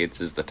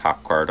spades is the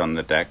top card on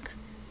the deck?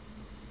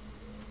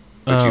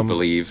 Would you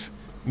believe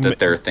that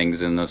there are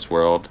things in this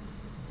world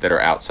that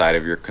are outside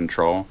of your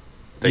control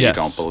that you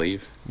don't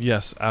believe?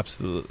 Yes,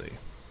 absolutely.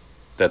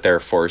 That there are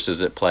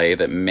forces at play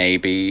that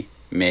maybe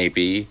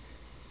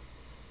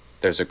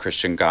there's a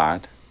Christian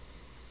God?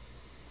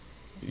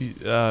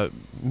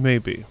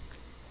 Maybe.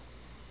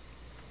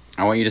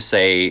 I want you to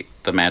say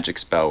the magic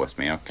spell with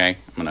me, okay?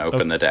 I'm going to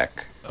open the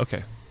deck.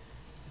 Okay.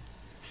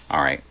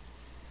 All right.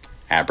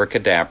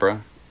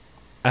 Abracadabra.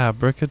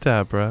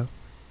 Abracadabra.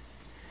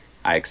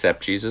 I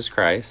accept Jesus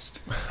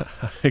Christ.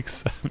 I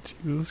accept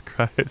Jesus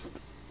Christ.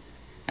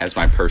 As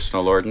my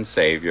personal Lord and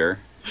Savior.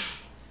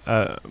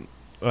 As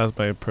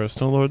my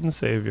personal Lord and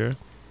Savior.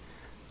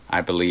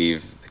 I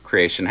believe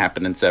creation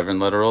happened in 7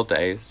 literal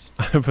days.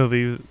 I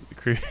believe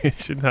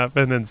creation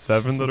happened in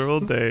 7 literal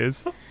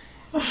days.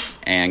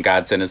 And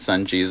God sent his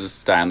son Jesus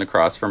to die on the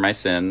cross for my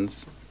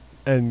sins.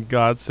 And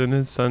God sent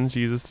his son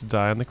Jesus to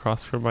die on the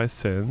cross for my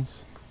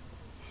sins.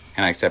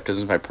 And I accept him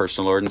as my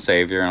personal Lord and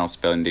Savior, and I'll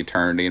spend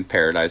eternity in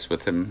paradise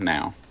with him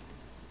now.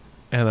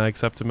 And I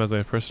accept him as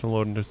my personal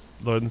Lord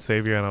and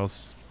Savior, and I'll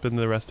spend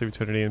the rest of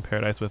eternity in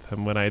paradise with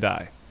him when I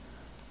die.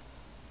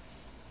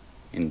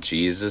 In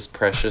Jesus'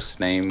 precious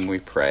name we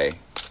pray.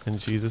 In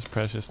Jesus'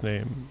 precious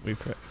name we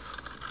pray.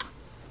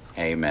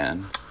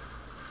 Amen.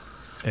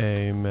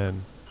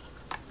 Amen.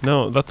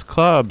 No, that's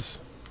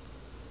clubs.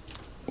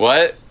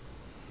 What?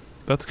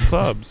 That's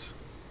clubs.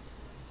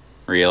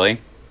 Really?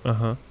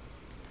 Uh-huh.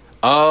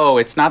 Oh,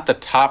 it's not the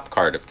top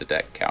card of the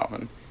deck,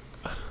 Calvin.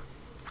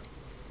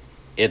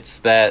 It's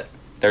that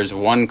there's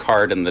one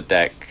card in the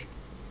deck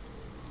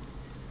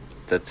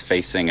that's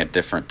facing a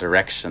different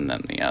direction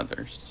than the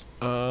others.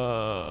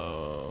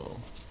 Oh.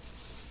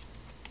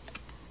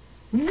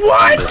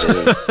 What? And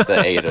it is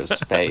the 8 of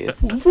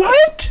spades.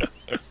 What?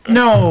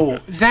 No,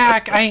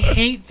 Zach, I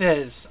hate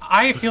this.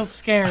 I feel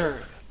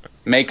scared.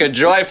 Make a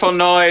joyful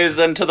noise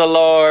unto the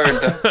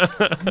Lord.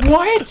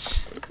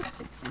 What?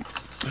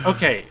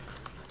 Okay.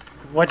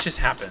 What just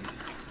happened?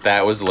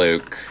 That was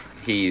Luke.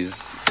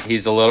 He's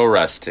a little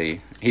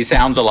rusty. He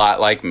sounds a lot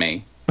like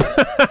me.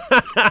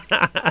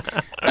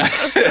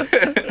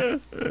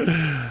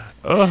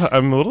 Oh,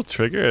 I'm a little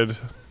triggered.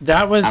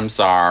 I'm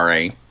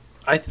sorry.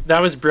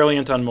 That was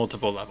brilliant on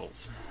multiple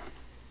levels.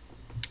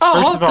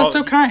 Oh, First of all, that's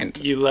so kind.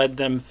 You led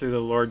them through the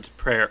Lord's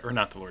Prayer, or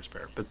not the Lord's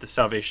Prayer, but the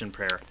salvation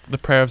prayer. The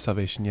prayer of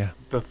salvation, yeah.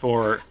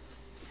 Before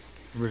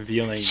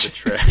revealing the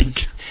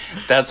trick.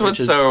 That's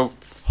what's so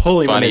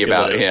funny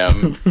about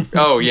him.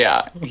 Oh,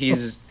 yeah.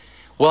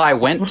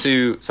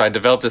 I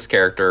developed this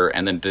character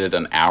and then did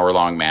an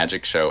hour-long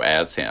magic show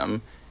as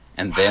him.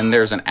 And then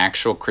there's an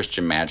actual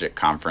Christian magic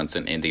conference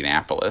in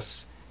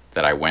Indianapolis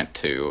that I went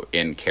to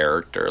in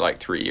character like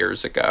 3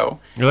 years ago.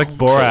 You're like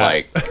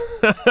Borat.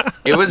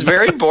 It was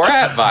very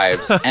Borat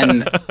vibes.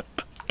 And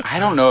I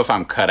don't know if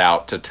I'm cut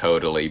out to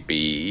totally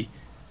be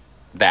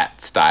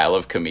that style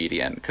of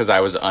comedian because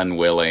I was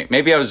unwilling.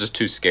 Maybe I was just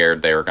too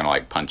scared they were going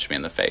to punch me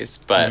in the face.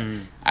 But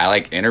I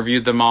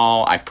interviewed them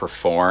all. I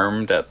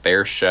performed at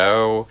their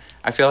show.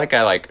 I feel like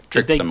I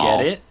tricked them all.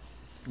 Did they get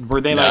it?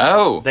 Were they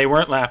No. They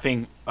weren't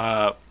laughing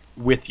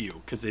with you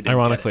because they didn't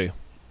Ironically. get it.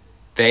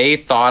 They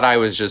thought I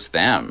was just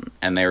them,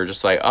 and they were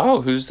just like,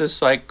 "Oh, who's this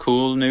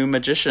cool new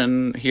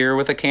magician here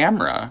with a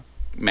camera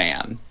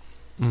man?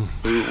 And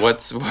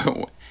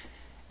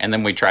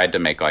then we tried to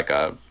make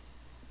a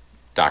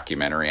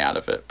documentary out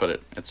of it,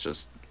 but it's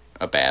just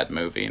a bad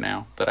movie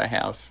now that I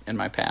have in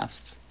my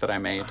past that I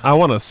made. I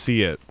want to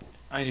see it.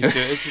 I do too.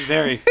 It's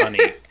very funny.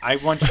 I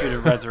want you to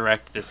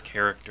resurrect this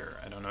character.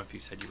 I don't know if you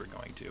said you were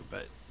going to,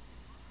 but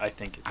I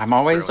think it's I'm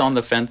always brilliant. on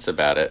the fence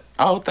about it.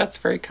 Oh, that's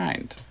very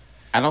kind.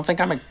 I don't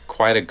think I'm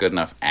quite a good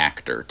enough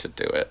actor to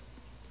do it.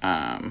 But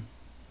I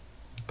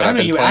don't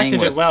know, you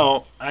acted it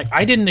well.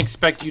 I didn't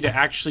expect you to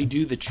actually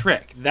do the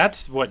trick.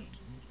 That's what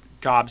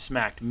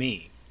gobsmacked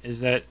me,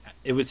 is that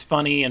it was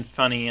funny, and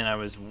I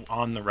was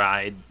on the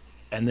ride,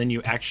 and then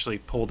you actually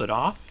pulled it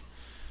off.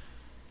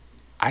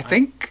 I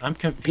think I'm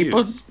confused.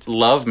 People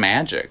love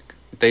magic.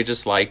 They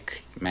just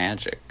like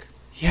magic.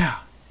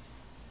 Yeah.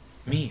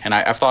 Me. And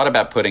I've thought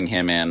about putting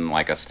him in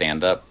a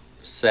stand-up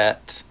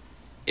set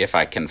if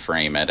I can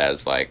frame it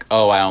as like,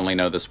 oh, I only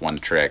know this one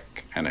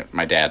trick, and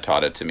my dad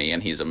taught it to me,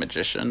 and he's a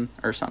magician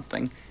or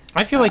something.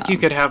 I feel like you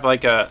could have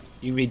like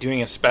you'd be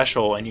doing a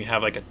special and you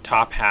have like a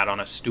top hat on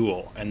a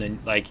stool, and then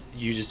like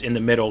you just in the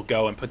middle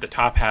go and put the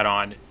top hat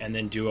on and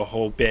then do a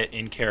whole bit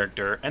in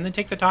character and then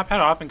take the top hat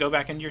off and go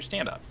back into your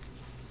stand-up.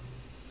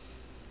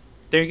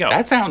 There you go.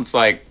 That sounds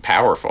like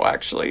powerful,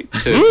 actually,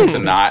 to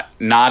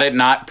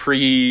not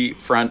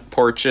pre-front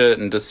porch it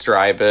and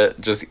describe it,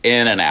 just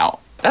in and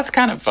out. That's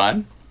kind of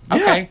fun. Yeah.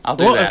 Okay, I'll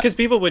do that. Because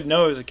people would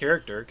know it was a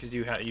character because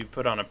you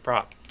put on a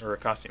prop or a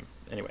costume.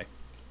 Anyway,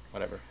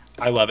 whatever.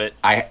 I love it.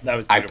 I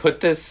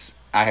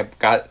have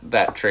got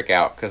that trick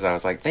out because I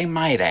was like, they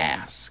might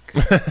ask.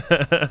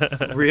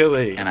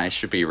 Really? And I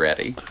should be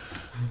ready.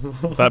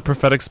 That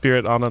prophetic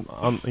spirit on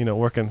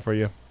working for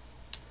you.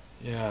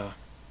 Yeah.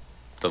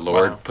 The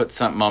Lord put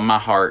something on my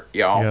heart,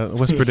 y'all. Yeah,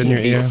 whispered in your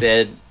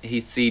ear. He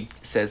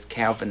says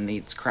Calvin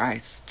needs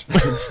Christ.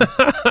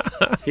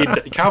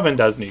 Calvin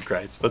does need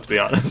Christ, let's be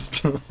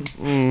honest.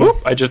 Oop,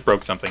 I just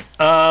broke something.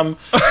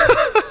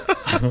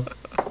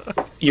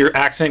 Your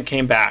accent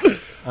came back.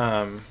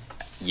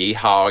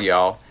 Yeehaw,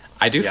 y'all.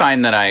 I do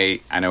find that I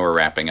know we're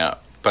wrapping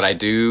up, but I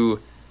do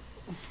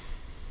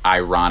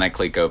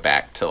ironically go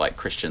back to like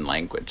Christian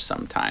language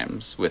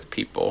sometimes with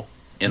people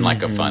in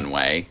like a fun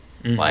way.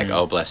 Mm-hmm. Like,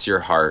 oh, bless your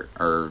heart,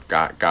 or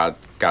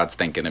God's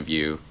thinking of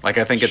you. Like,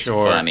 I think it's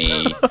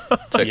funny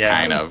to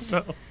kind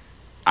of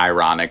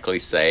ironically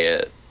say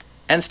it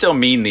and still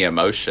mean the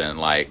emotion.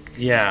 Like,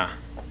 yeah,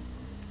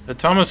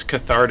 it's almost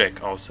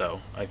cathartic.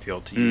 Also, I feel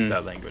to use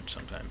that language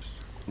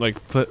sometimes, like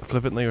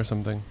flippantly or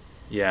something.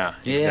 Yeah,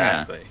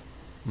 exactly,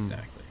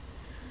 exactly.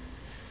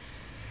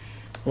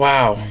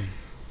 Wow,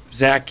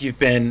 Zach, you've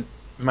been,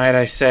 might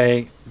I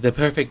say, the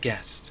perfect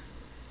guest.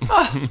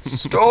 Oh,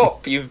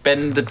 stop! You've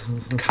been the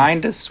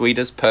kindest,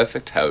 sweetest,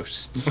 perfect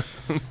hosts.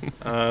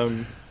 You're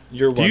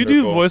wonderful. Do you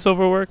do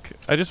voiceover work?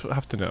 I just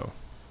have to know.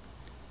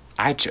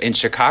 In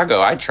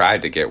Chicago, I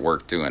tried to get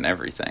work doing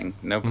everything.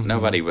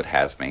 Nobody would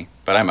have me,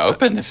 but I'm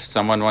open if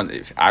someone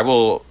wants. I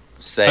will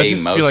say. I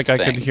just feel like things.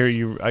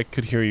 I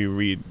could hear you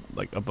read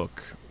like a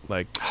book,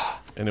 like,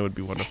 and it would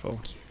be wonderful.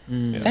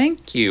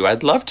 Thank you.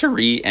 I'd love to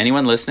read.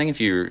 Anyone listening,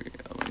 if you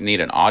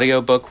need an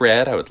audiobook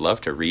read, I would love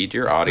to read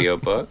your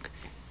audiobook.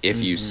 If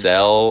you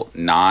sell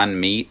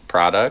non-meat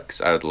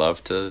products, I would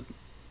love to,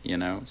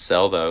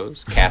 sell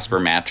those. Casper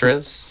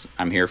Mattress,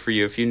 I'm here for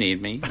you if you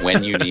need me,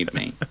 when you need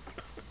me.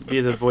 Be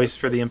the voice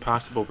for the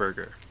Impossible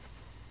Burger.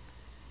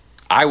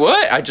 I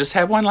would. I just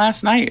had one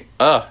last night.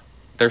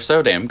 They're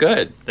so damn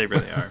good. They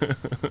really are.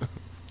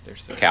 They're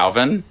so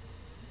Calvin? Good.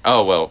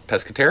 Oh, well,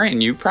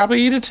 pescatarian, you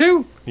probably eat it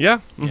too.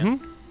 Yeah.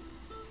 Mm-hmm.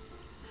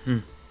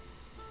 Yeah.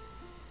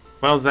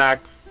 Well,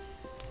 Zach,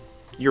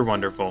 you're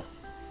wonderful.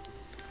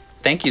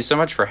 Thank you so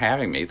much for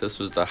having me. This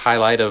was the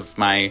highlight of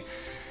my,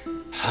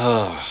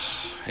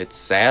 it's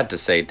sad to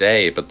say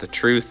day, but the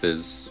truth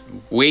is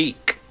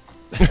week.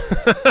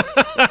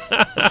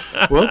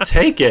 We'll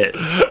take it.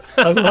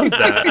 I love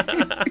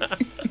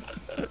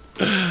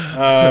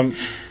that.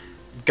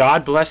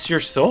 God bless your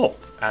soul,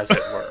 as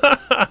it were.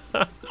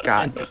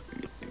 God.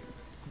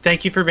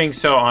 Thank you for being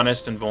so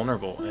honest and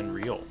vulnerable and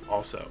real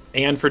also.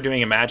 And for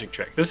doing a magic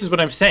trick. This is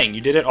what I'm saying.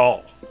 You did it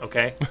all,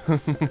 okay?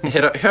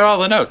 Hit all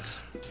the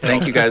notes.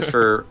 Thank you guys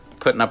for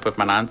putting up with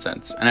my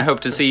nonsense. And I hope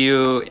to see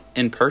you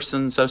in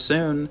person so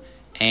soon.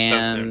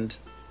 And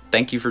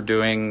thank you for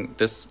doing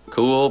this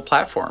cool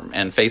platform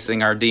and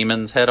facing our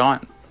demons head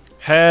on.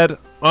 Head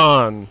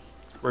on.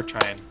 We're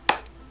trying.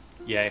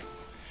 Yay.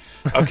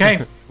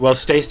 Okay. Well,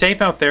 stay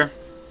safe out there.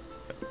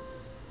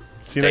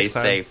 See you next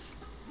time. Stay safe.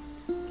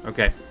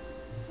 Okay.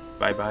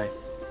 Bye-bye.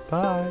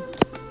 Bye.